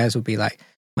think you guys will be like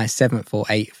my 7th or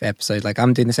 8th episode. Like,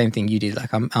 I'm doing the same thing you did.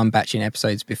 Like, I'm batching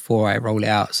episodes before I roll it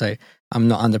out, so I'm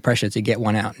not under pressure to get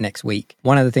one out next week.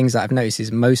 One of the things that I've noticed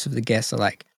is most of the guests are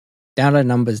like, download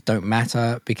numbers don't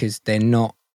matter because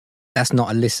that's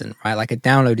not a listen, right? Like, a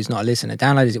download is not a listen. A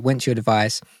download is, it went to your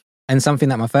device. And something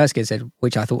that my first guest said,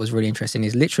 which I thought was really interesting,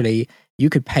 is literally you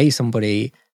could pay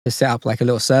somebody to set up like a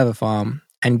little server farm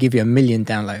and give you 1 million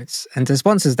downloads. And to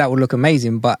sponsors, that would look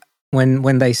amazing. But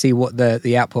when they see what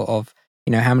the output of,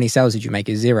 how many sales did you make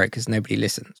is 0 because nobody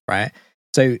listens, right?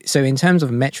 So in terms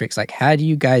of metrics, like, how do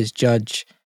you guys judge,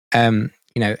 how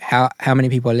many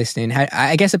people are listening?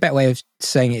 I guess a better way of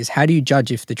saying it is, how do you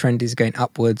judge if the trend is going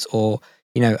upwards, or,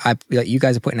 like, you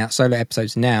guys are putting out solo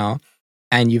episodes now,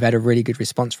 and you've had a really good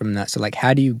response from that. So like,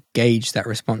 how do you gauge that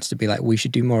response to be like, we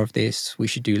should do more of this, we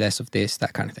should do less of this,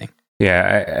 that kind of thing?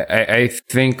 Yeah, I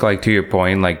think, like, to your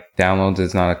point, like, downloads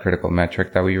is not a critical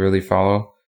metric that we really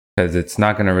follow, because it's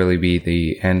not going to really be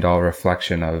the end all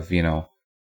reflection of,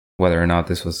 whether or not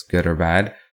this was good or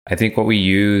bad. I think what we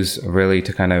use really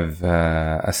to kind of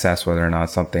assess whether or not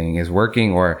something is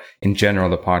working, or in general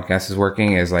the podcast is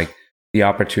working, is like the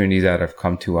opportunities that have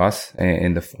come to us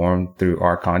in the form through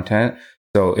our content.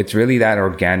 So it's really that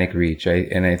organic reach, right?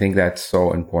 And I think that's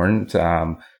so important,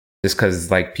 just because,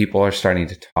 like, people are starting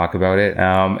to talk about it.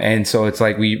 And so it's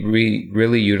like we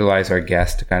really utilize our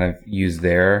guests to kind of use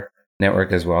their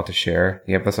network as well to share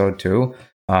the episode too.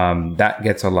 That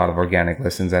gets a lot of organic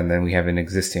listens. And then we have an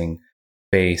existing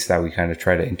base that we kind of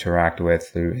try to interact with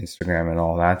through Instagram and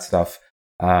all that stuff.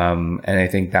 And I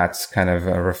think that's kind of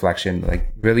a reflection,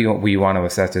 like, really what we want to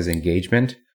assess is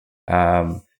engagement.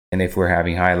 And if we're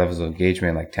having high levels of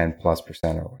engagement, like 10+%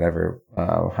 or whatever,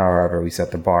 however we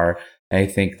set the bar, I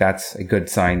think that's a good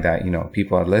sign that,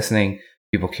 people are listening,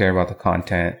 people care about the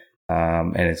content,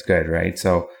 and it's good, right?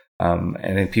 So,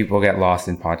 and then people get lost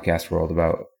in podcast world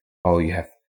about, oh, you have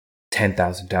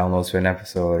 10,000 downloads for an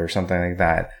episode or something like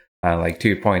that. Like, to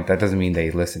your point, that doesn't mean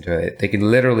they listen to it. They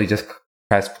can literally just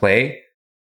press play,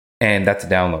 and that's a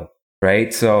download,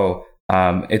 right? So,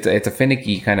 it's a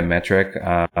finicky kind of metric.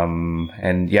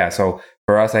 And yeah, so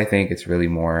for us, I think it's really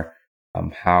more,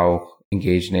 how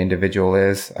engaged an individual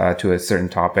is, to a certain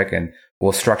topic, and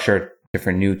we'll structure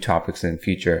different new topics in the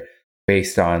future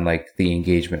based on, like, the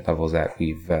engagement levels that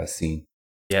we've seen.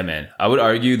 Yeah, man. I would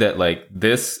argue that, like,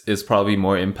 this is probably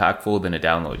more impactful than a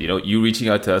download. You reaching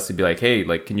out to us to be like, hey,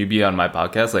 like, can you be on my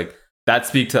podcast? Like, that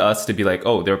speak to us to be like,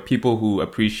 oh, there are people who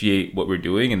appreciate what we're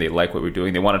doing and they like what we're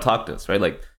doing. They want to talk to us, right?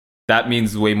 Like, that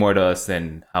means way more to us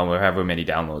than however many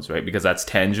downloads, right? Because that's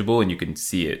tangible and you can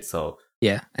see it. So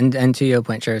yeah, and to your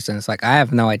point, Sheriston, it's like, I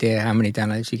have no idea how many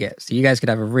downloads you get. So you guys could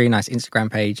have a really nice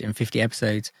Instagram page and 50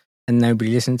 episodes and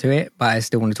nobody listened to it, but I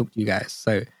still want to talk to you guys.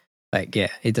 So like, yeah,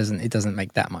 it doesn't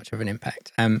make that much of an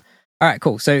impact. All right,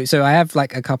 cool. So I have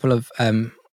like a couple of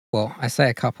well, I say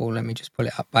a couple, let me just pull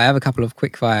it up. I have a couple of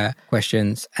quick fire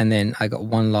questions, and then I got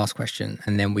one last question,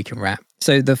 and then we can wrap.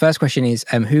 So the first question is,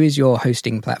 who is your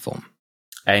hosting platform?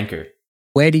 Anchor.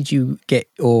 Where did you get,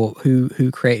 or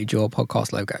who created your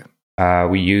podcast logo?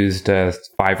 We used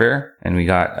Fiverr, and we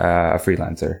got a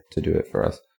freelancer to do it for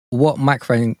us. What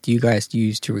microphone do you guys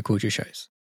use to record your shows?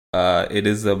 It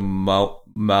is a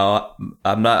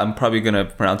I'm probably gonna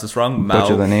pronounce this wrong.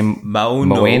 Butcher the name.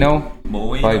 Moeno,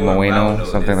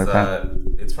 something like that.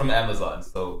 It's from Amazon.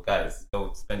 So guys,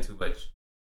 don't spend too much.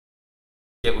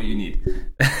 Get what you need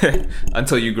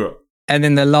until you grow. And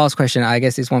then the last question, I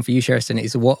guess it's one for you, Sheriston,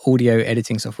 is what audio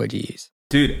editing software do you use?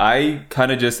 Dude, I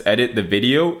kind of just edit the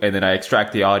video and then I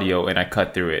extract the audio and I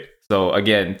cut through it. So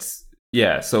again,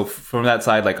 so from that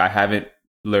side, like I haven't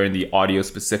learned the audio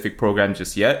specific program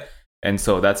just yet. And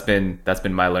so that's been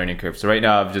my learning curve. So right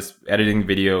now I'm just editing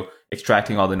video,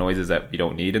 extracting all the noises that we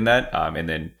don't need in that, and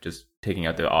then just taking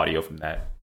out the audio from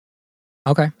that.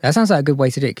 Okay. That sounds like a good way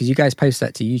to do it, because you guys post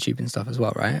that to YouTube and stuff as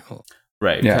well, right?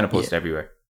 Right. We kind of post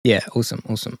everywhere. Yeah, awesome.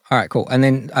 All right, cool. And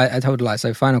then I told a lie.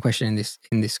 So final question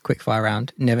in this quick fire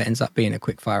round, never ends up being a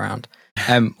quick fire round,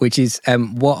 which is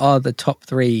what are the top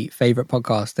 3 favorite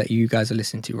podcasts that you guys are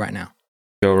listening to right now?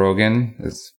 Joe Rogan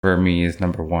for me is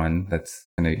number 1. That's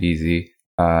kind of easy.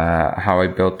 How I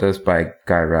Built This by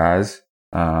Guy Raz.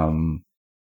 And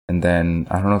then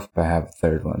I don't know if I have a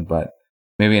third one, but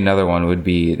maybe another one would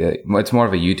be, it's more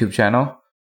of a YouTube channel.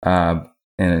 And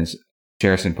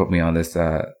Sheriston put me on this,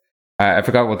 I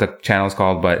forgot what the channel's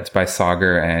called, but it's by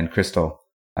Sauger and Crystal.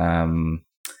 And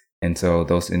so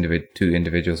those 2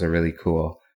 individuals are really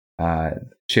cool.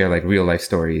 Share like real life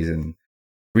stories and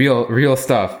real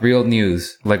stuff, real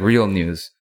news.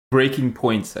 Breaking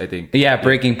Points, I think. Yeah,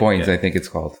 Breaking Points, I think it's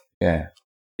called. Yeah.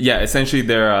 Yeah, essentially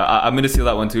they're, I'm going to steal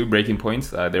that one too, Breaking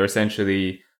Points. They're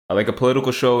essentially like a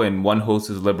political show, and one host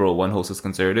is liberal, one host is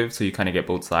conservative. So you kind of get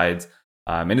both sides.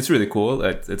 And it's really cool.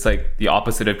 It's like the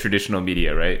opposite of traditional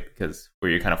media, right? Because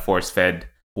where you're kind of force-fed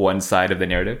one side of the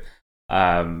narrative.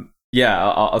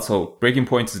 Also Breaking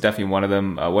Points is definitely one of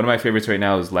them. One of my favorites right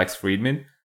now is Lex Friedman.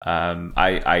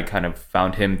 I kind of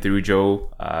found him through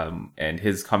Joe, and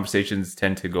his conversations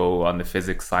tend to go on the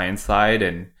physics science side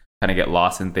and kind of get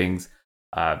lost in things.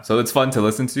 So it's fun to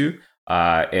listen to.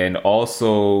 And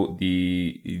also I'm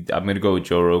going to go with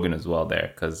Joe Rogan as well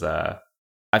there, because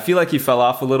I feel like he fell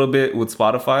off a little bit with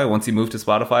Spotify once he moved to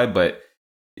Spotify, but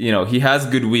he has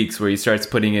good weeks where he starts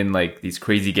putting in like these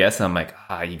crazy guests. And I'm like,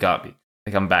 you got me.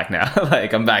 Like I'm back now.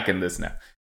 Like I'm back in this now.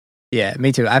 Yeah,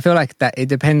 me too. I feel like that it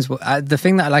depends. The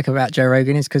thing that I like about Joe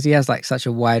Rogan is because he has like such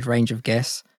a wide range of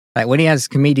guests. Like when he has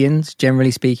comedians,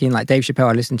 generally speaking, like Dave Chappelle,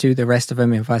 I listen to. The rest of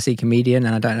them, if I see comedian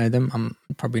and I don't know them, I'm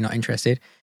probably not interested.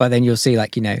 But then you'll see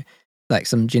like, like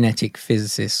some genetic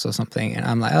physicists or something. And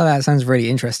I'm like, oh, that sounds really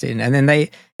interesting. And then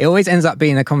it always ends up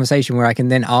being a conversation where I can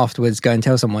then afterwards go and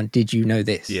tell someone, did you know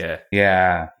this? Yeah.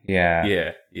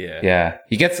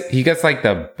 He gets like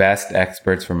the best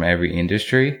experts from every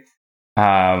industry,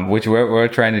 which we're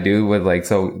trying to do with like,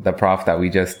 so the prof that we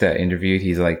just interviewed,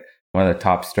 he's like one of the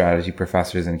top strategy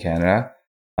professors in Canada.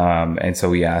 And so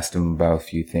we asked him about a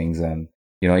few things and,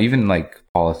 even like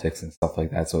politics and stuff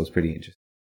like that. So it was pretty interesting.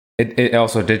 It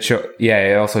also did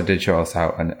show us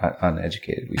how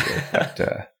uneducated we were.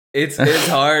 But, it's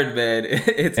hard, man.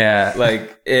 It's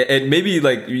like it maybe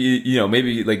like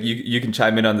maybe like you can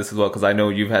chime in on this as well, because I know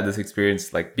you've had this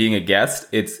experience like being a guest.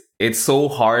 It's so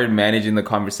hard managing the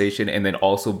conversation and then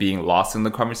also being lost in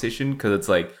the conversation, because it's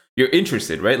like you're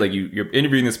interested, right? Like you're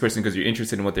interviewing this person because you're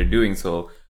interested in what they're doing. So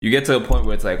you get to a point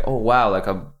where it's like, oh wow, like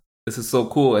this is so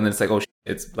cool, and then it's like, oh shit,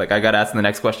 it's like I got asked the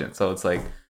next question. So it's like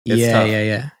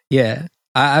Yeah.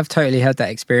 I've totally had that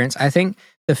experience. I think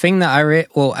the thing that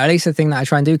at least the thing that I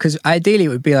try and do, because ideally it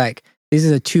would be like, this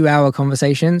is a 2-hour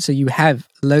conversation. So you have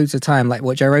loads of time, like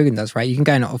what Joe Rogan does, right? You can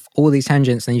go off all these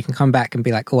tangents and you can come back and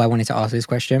be like, oh, I wanted to ask this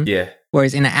question. Yeah.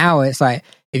 Whereas in an hour, it's like,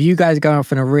 if you guys go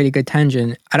off on a really good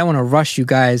tangent, I don't want to rush you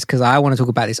guys because I want to talk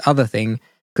about this other thing,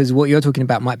 because what you're talking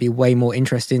about might be way more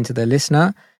interesting to the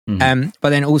listener. Mm-hmm.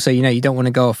 But then also, you don't want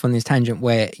to go off on this tangent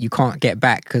where you can't get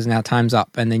back because now time's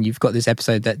up and then you've got this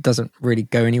episode that doesn't really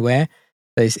go anywhere.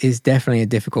 So it's definitely a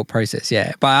difficult process,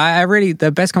 yeah. But I really,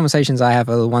 the best conversations I have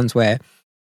are the ones where,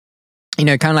 kind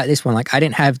of like this one, like I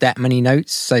didn't have that many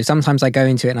notes. So sometimes I go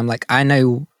into it and I'm like, I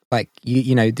know, like,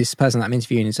 this person that I'm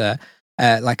interviewing is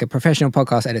like a professional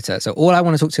podcast editor. So all I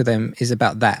want to talk to them is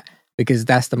about that, because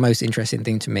that's the most interesting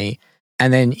thing to me.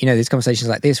 And then, there's conversations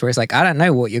like this where it's like, I don't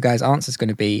know what your guys' answer is going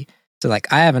to be. So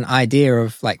like, I have an idea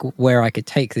of like where I could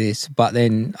take this, but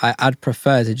then I'd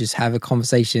prefer to just have a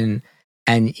conversation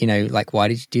and, like, why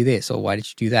did you do this? Or why did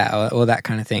you do that? Or that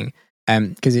kind of thing.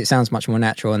 because it sounds much more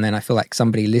natural, and then I feel like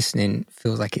somebody listening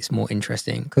feels like it's more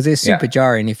interesting, because it's super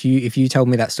jarring if you told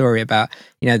me that story about,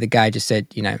 the guy just said,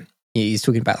 he's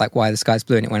talking about like why the sky's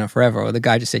blue and it went on forever, or the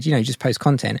guy just said, just post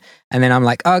content, and then I'm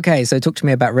like, okay, so talk to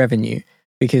me about revenue,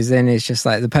 because then it's just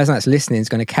like the person that's listening is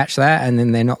going to catch that, and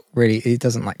then they're not really, it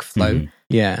doesn't like flow. Mm-hmm.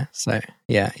 Yeah. So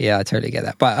yeah, I totally get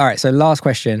that. But all right, so last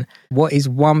question, what is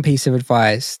one piece of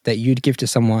advice that you'd give to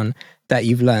someone that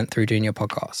you've learned through doing your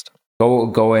podcast?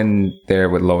 Go in there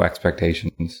with low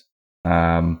expectations.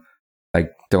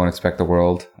 Like, don't expect the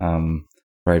world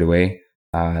right away.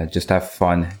 Just have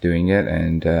fun doing it,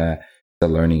 and the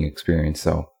learning experience.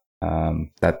 So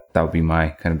that would be my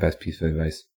kind of best piece of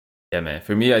advice. Yeah, man.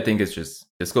 For me, I think it's just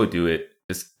go do it.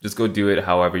 Just go do it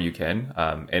however you can.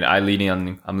 And I'm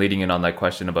leading in on that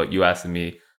question about you asking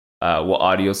me what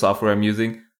audio software I'm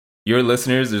using. Your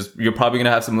listeners, you're probably going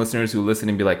to have some listeners who listen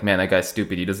and be like, man, that guy's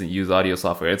stupid. He doesn't use audio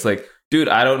software. It's like, dude,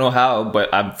 I don't know how,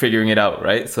 but I'm figuring it out,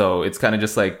 right? So it's kind of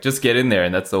just like, just get in there.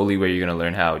 And that's the only way you're going to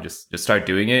learn how. Just start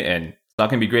doing it. And it's not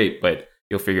going to be great, but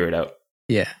you'll figure it out.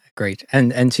 Yeah, great.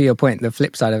 And to your point, the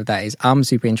flip side of that is I'm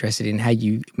super interested in how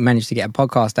you managed to get a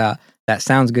podcast out that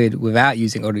sounds good without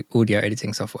using audio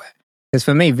editing software. Because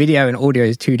for me, video and audio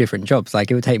is two different jobs.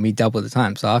 Like, it would take me double the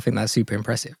time. So I think that's super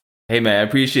impressive. Hey man, I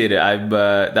appreciate it.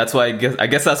 That's why I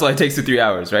guess that's why it takes you 3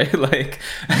 hours, right? Like,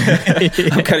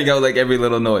 I'm cutting out like every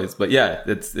little noise. But yeah,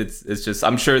 it's just,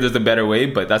 I'm sure there's a better way,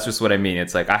 but that's just what I mean.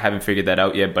 It's like, I haven't figured that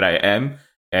out yet, but I am.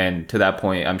 And to that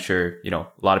point, I'm sure, a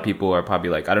lot of people are probably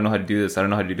like, I don't know how to do this. I don't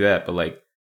know how to do that. But like,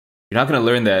 you're not going to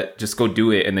learn that. Just go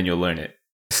do it, and then you'll learn it.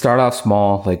 Start off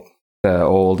small, like the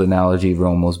old analogy,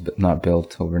 Rome was not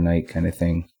built overnight kind of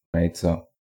thing, right? So,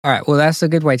 all right. Well, that's a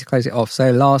good way to close it off.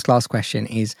 So last question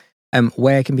is,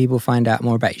 where can people find out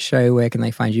more about your show? Where can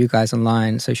they find you guys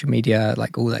online, social media,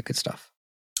 like all that good stuff?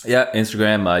 Yeah,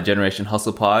 Instagram, Generation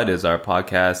Hustle Pod is our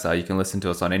podcast. You can listen to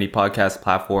us on any podcast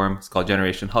platform. It's called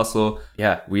Generation Hustle.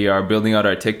 Yeah, we are building out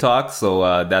our TikTok,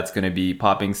 so that's going to be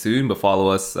popping soon, but follow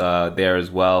us there as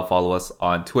well. Follow us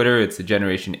on Twitter. It's a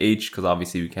Generation H, because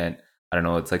obviously we can't, I don't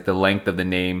know, it's like the length of the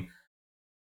name.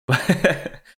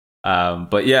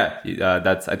 But yeah,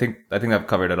 that's, I think I've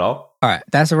covered it all. All right,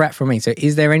 that's a wrap for me. So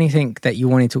is there anything that you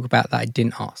want to talk about that I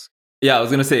didn't ask? Yeah, I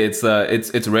was gonna say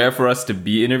it's rare for us to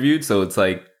be interviewed, so it's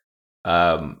like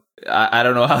I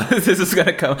don't know how this is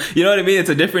gonna come. You know what I mean? It's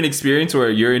a different experience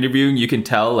where you're interviewing, you can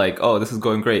tell like, oh, this is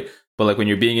going great, but like when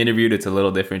you're being interviewed, it's a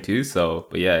little different too. So,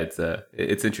 but yeah,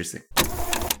 it's interesting.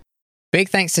 Big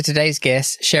thanks to today's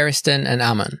guests, Sheriston and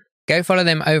Aman. Go follow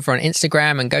them over on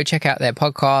Instagram and go check out their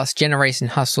podcast, Generation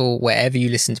Hustle, wherever you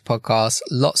listen to podcasts.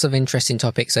 Lots of interesting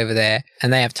topics over there,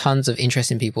 and they have tons of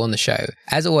interesting people on the show.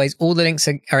 As always, all the links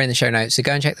are in the show notes, so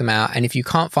go and check them out. And if you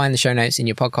can't find the show notes in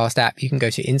your podcast app, you can go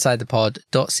to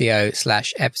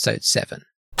insidethepod.co/episode 7.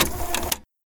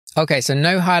 Okay, so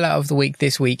no highlight of the week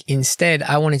this week. Instead,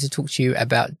 I wanted to talk to you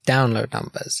about download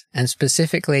numbers, and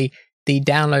specifically the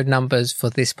download numbers for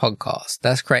this podcast.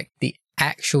 That's correct, the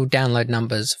actual download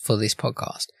numbers for this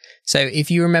podcast. So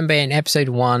if you remember in episode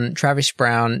 1, Travis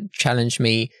Brown challenged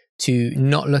me to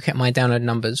not look at my download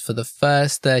numbers for the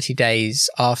first 30 days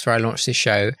after I launched this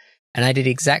show. And I did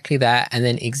exactly that. And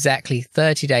then exactly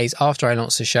 30 days after I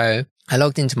launched the show, I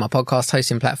logged into my podcast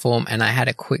hosting platform and I had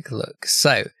a quick look.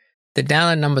 So the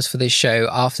download numbers for this show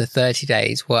after 30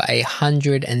 days were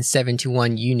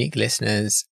 171 unique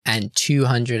listeners and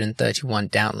 231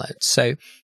 downloads. So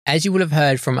as you will have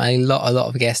heard from a lot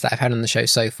of guests that I've had on the show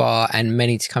so far, and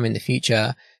many to come in the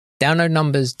future, download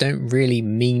numbers don't really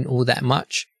mean all that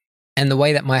much. And the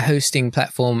way that my hosting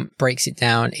platform breaks it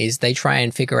down is they try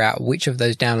and figure out which of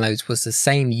those downloads was the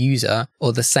same user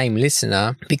or the same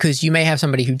listener, because you may have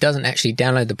somebody who doesn't actually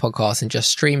download the podcast and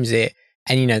just streams it.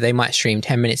 And, they might stream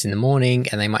 10 minutes in the morning,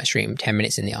 and they might stream 10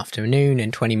 minutes in the afternoon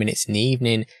and 20 minutes in the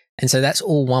evening. And so that's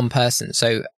all one person.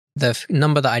 So the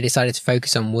number that I decided to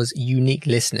focus on was unique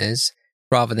listeners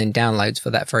rather than downloads for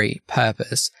that very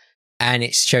purpose. And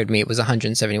it showed me it was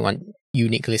 171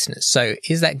 unique listeners. So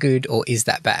is that good or is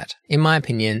that bad? In my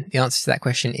opinion, the answer to that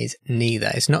question is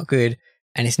neither. It's not good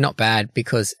and it's not bad,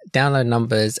 because download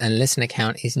numbers and listener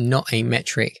count is not a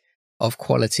metric of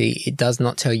quality. It does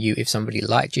not tell you if somebody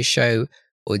liked your show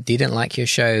or didn't like your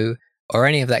show or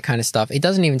any of that kind of stuff. It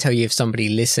doesn't even tell you if somebody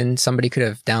listened. Somebody could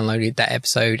have downloaded that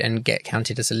episode and get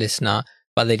counted as a listener,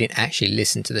 but they didn't actually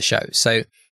listen to the show. So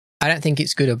I don't think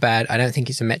it's good or bad. I don't think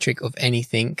it's a metric of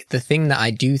anything. The thing that I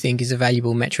do think is a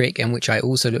valuable metric, and which I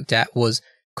also looked at, was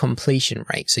completion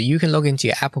rate. So you can log into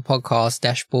your Apple Podcast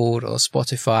dashboard or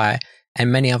Spotify and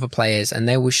many other players, and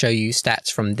they will show you stats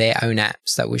from their own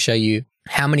apps that will show you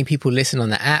how many people listen on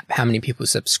the app, how many people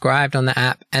subscribed on the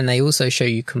app, and they also show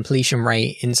you completion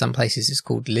rate. In some places it's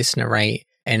called listener rate,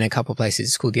 in a couple of places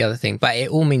it's called the other thing, but it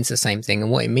all means the same thing.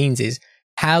 And what it means is,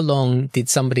 how long did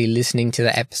somebody listening to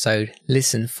the episode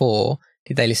listen for?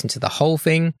 Did they listen to the whole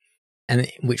thing? And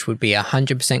which would be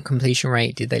 100% completion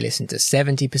rate? Did they listen to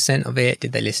 70% of it?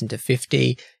 Did they listen to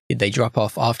 50? Did they drop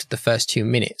off after the first 2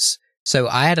 minutes? So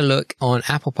I had a look on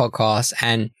Apple Podcasts,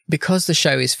 and because the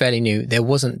show is fairly new, there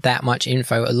wasn't that much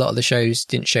info. A lot of the shows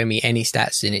didn't show me any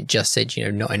stats, and it just said,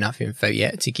 not enough info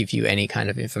yet to give you any kind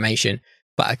of information.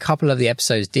 But a couple of the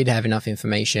episodes did have enough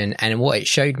information. And what it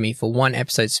showed me for one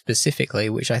episode specifically,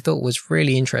 which I thought was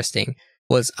really interesting,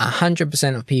 was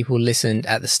 100% of people listened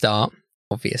at the start,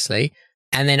 obviously.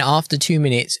 And then after 2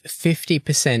 minutes,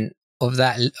 50% of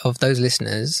those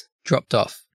listeners dropped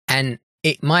off. And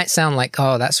it might sound like,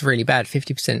 oh, that's really bad.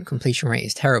 50% completion rate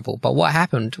is terrible. But what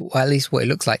happened, or at least what it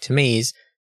looks like to me, is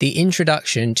the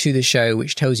introduction to the show,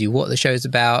 which tells you what the show is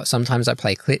about. Sometimes I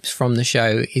play clips from the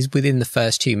show, is within the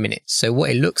first 2 minutes. So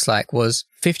what it looks like was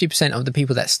 50% of the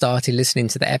people that started listening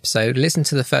to the episode listened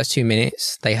to the first 2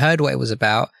 minutes. They heard what it was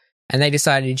about, and they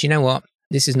decided, you know what,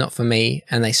 this is not for me.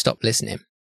 And they stopped listening.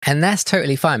 And that's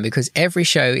totally fine, because every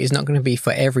show is not going to be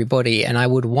for everybody. And I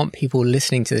would want people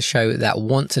listening to the show that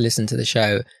want to listen to the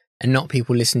show, and not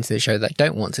people listening to the show that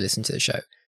don't want to listen to the show.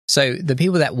 So the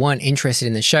people that weren't interested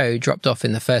in the show dropped off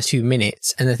in the first 2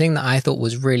 minutes. And the thing that I thought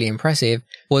was really impressive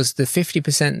was the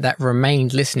 50% that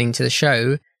remained listening to the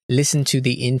show listened to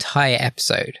the entire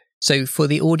episode. So for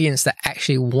the audience that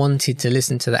actually wanted to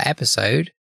listen to the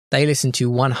episode, they listened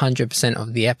to 100%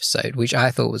 of the episode, which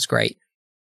I thought was great.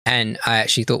 And I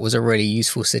actually thought was a really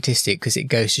useful statistic, because it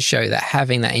goes to show that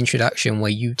having that introduction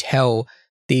where you tell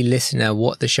the listener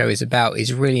what the show is about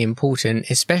is really important,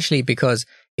 especially because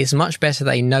it's much better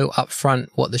they know upfront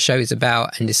what the show is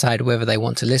about and decide whether they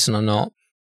want to listen or not.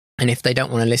 And if they don't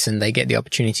want to listen, they get the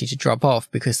opportunity to drop off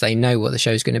because they know what the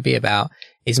show is going to be about.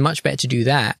 It's much better to do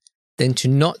that than to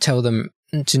not tell them,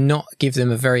 to not give them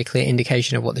a very clear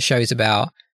indication of what the show is about,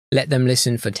 let them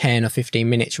listen for 10 or 15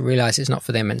 minutes, realize it's not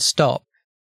for them, and stop.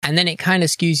 And then it kind of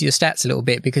skews your stats a little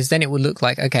bit, because then it would look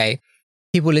like, okay,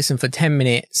 people listen for 10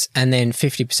 minutes and then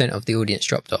 50% of the audience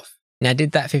dropped off. Now,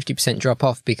 did that 50% drop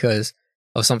off because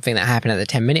of something that happened at the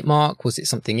 10-minute mark? Was it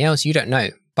something else? You don't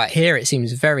know. But here it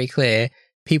seems very clear.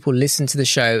 People listened to the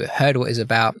show, heard what it was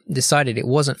about, decided it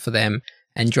wasn't for them,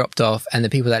 and dropped off. And the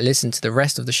people that listened to the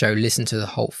rest of the show listened to the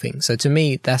whole thing. So to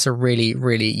me, that's a really,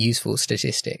 really useful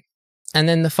statistic. And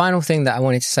then the final thing that I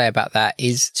wanted to say about that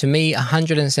is, to me,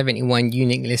 171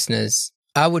 unique listeners,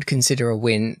 I would consider a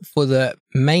win, for the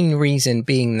main reason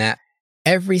being that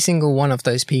every single one of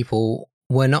those people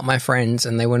were not my friends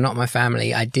and they were not my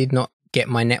family. I did not get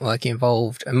my network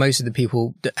involved. And most of the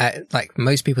people,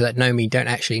 most people that know me don't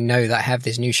actually know that I have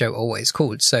this new show, Always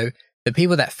Called. So the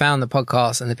people that found the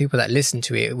podcast and the people that listened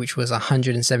to it, which was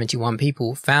 171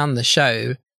 people, found the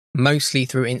show mostly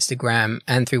through Instagram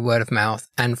and through word of mouth,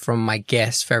 and from my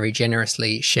guests very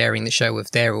generously sharing the show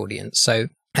with their audience. So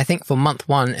I think for month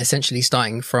one, essentially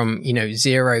starting from,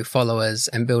 0 followers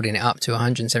and building it up to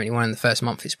 171 in the first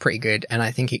month is pretty good. And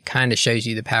I think it kind of shows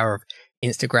you the power of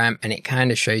Instagram, and it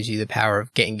kind of shows you the power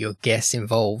of getting your guests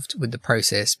involved with the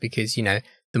process, because, the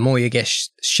more your guests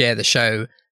share the show,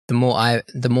 the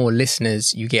more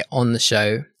listeners you get on the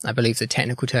show. I believe the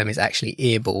technical term is actually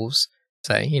earballs.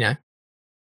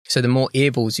 So the more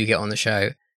earballs you get on the show,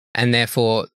 and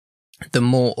therefore the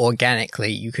more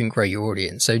organically you can grow your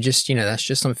audience. So just, that's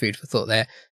just some food for thought there.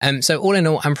 So all in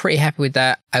all, I'm pretty happy with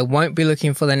that. I won't be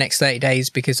looking for the next 30 days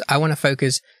because I want to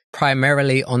focus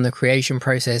primarily on the creation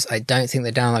process. I don't think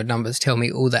the download numbers tell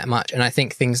me all that much. And I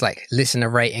think things like listener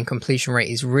rate and completion rate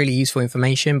is really useful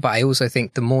information. But I also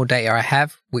think the more data I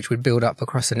have, which would build up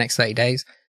across the next 30 days,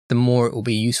 the more it will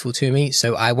be useful to me.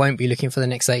 So I won't be looking for the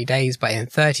next 30 days, but in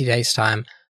 30 days time,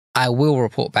 I will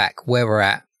report back where we're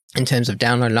at in terms of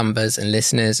download numbers and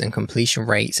listeners and completion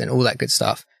rates and all that good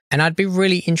stuff. And I'd be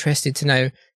really interested to know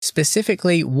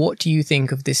specifically, what do you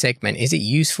think of this segment? Is it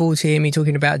useful to hear me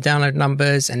talking about download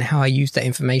numbers and how I use that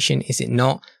information? Is it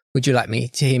not? Would you like me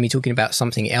to hear me talking about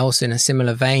something else in a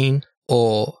similar vein?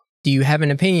 Or do you have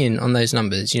an opinion on those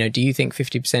numbers? Do you think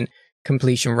 50%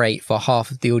 completion rate for half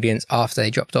of the audience after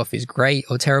they dropped off is great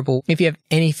or terrible? If you have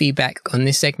any feedback on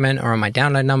this segment or on my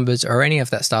download numbers or any of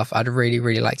that stuff, I'd really,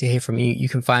 really like to hear from you. You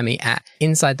can find me at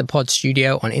Inside the Pod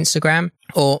Studio on Instagram,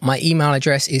 or my email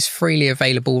address is freely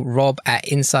available,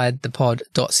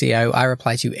 rob@insidethepod.co. I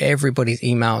reply to everybody's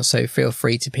email, so feel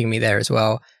free to ping me there as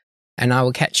well. And I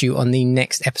will catch you on the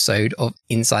next episode of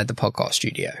Inside the Podcast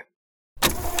Studio.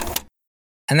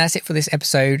 And that's it for this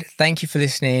episode. Thank you for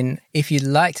listening. If you'd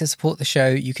like to support the show,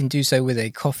 you can do so with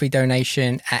a coffee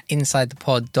donation at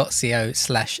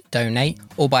insidethepod.co/donate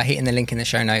or by hitting the link in the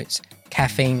show notes.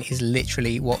 Caffeine is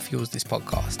literally what fuels this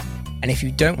podcast. And if you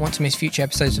don't want to miss future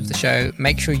episodes of the show,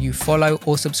 make sure you follow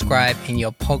or subscribe in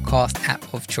your podcast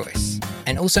app of choice.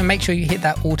 And also make sure you hit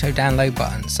that auto download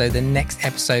button so the next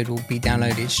episode will be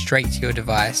downloaded straight to your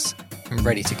device and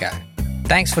ready to go.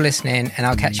 Thanks for listening, and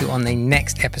I'll catch you on the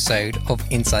next episode of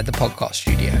Inside the Podcast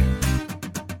Studio.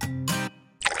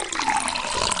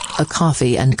 A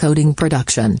Coffee and Coding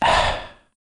production.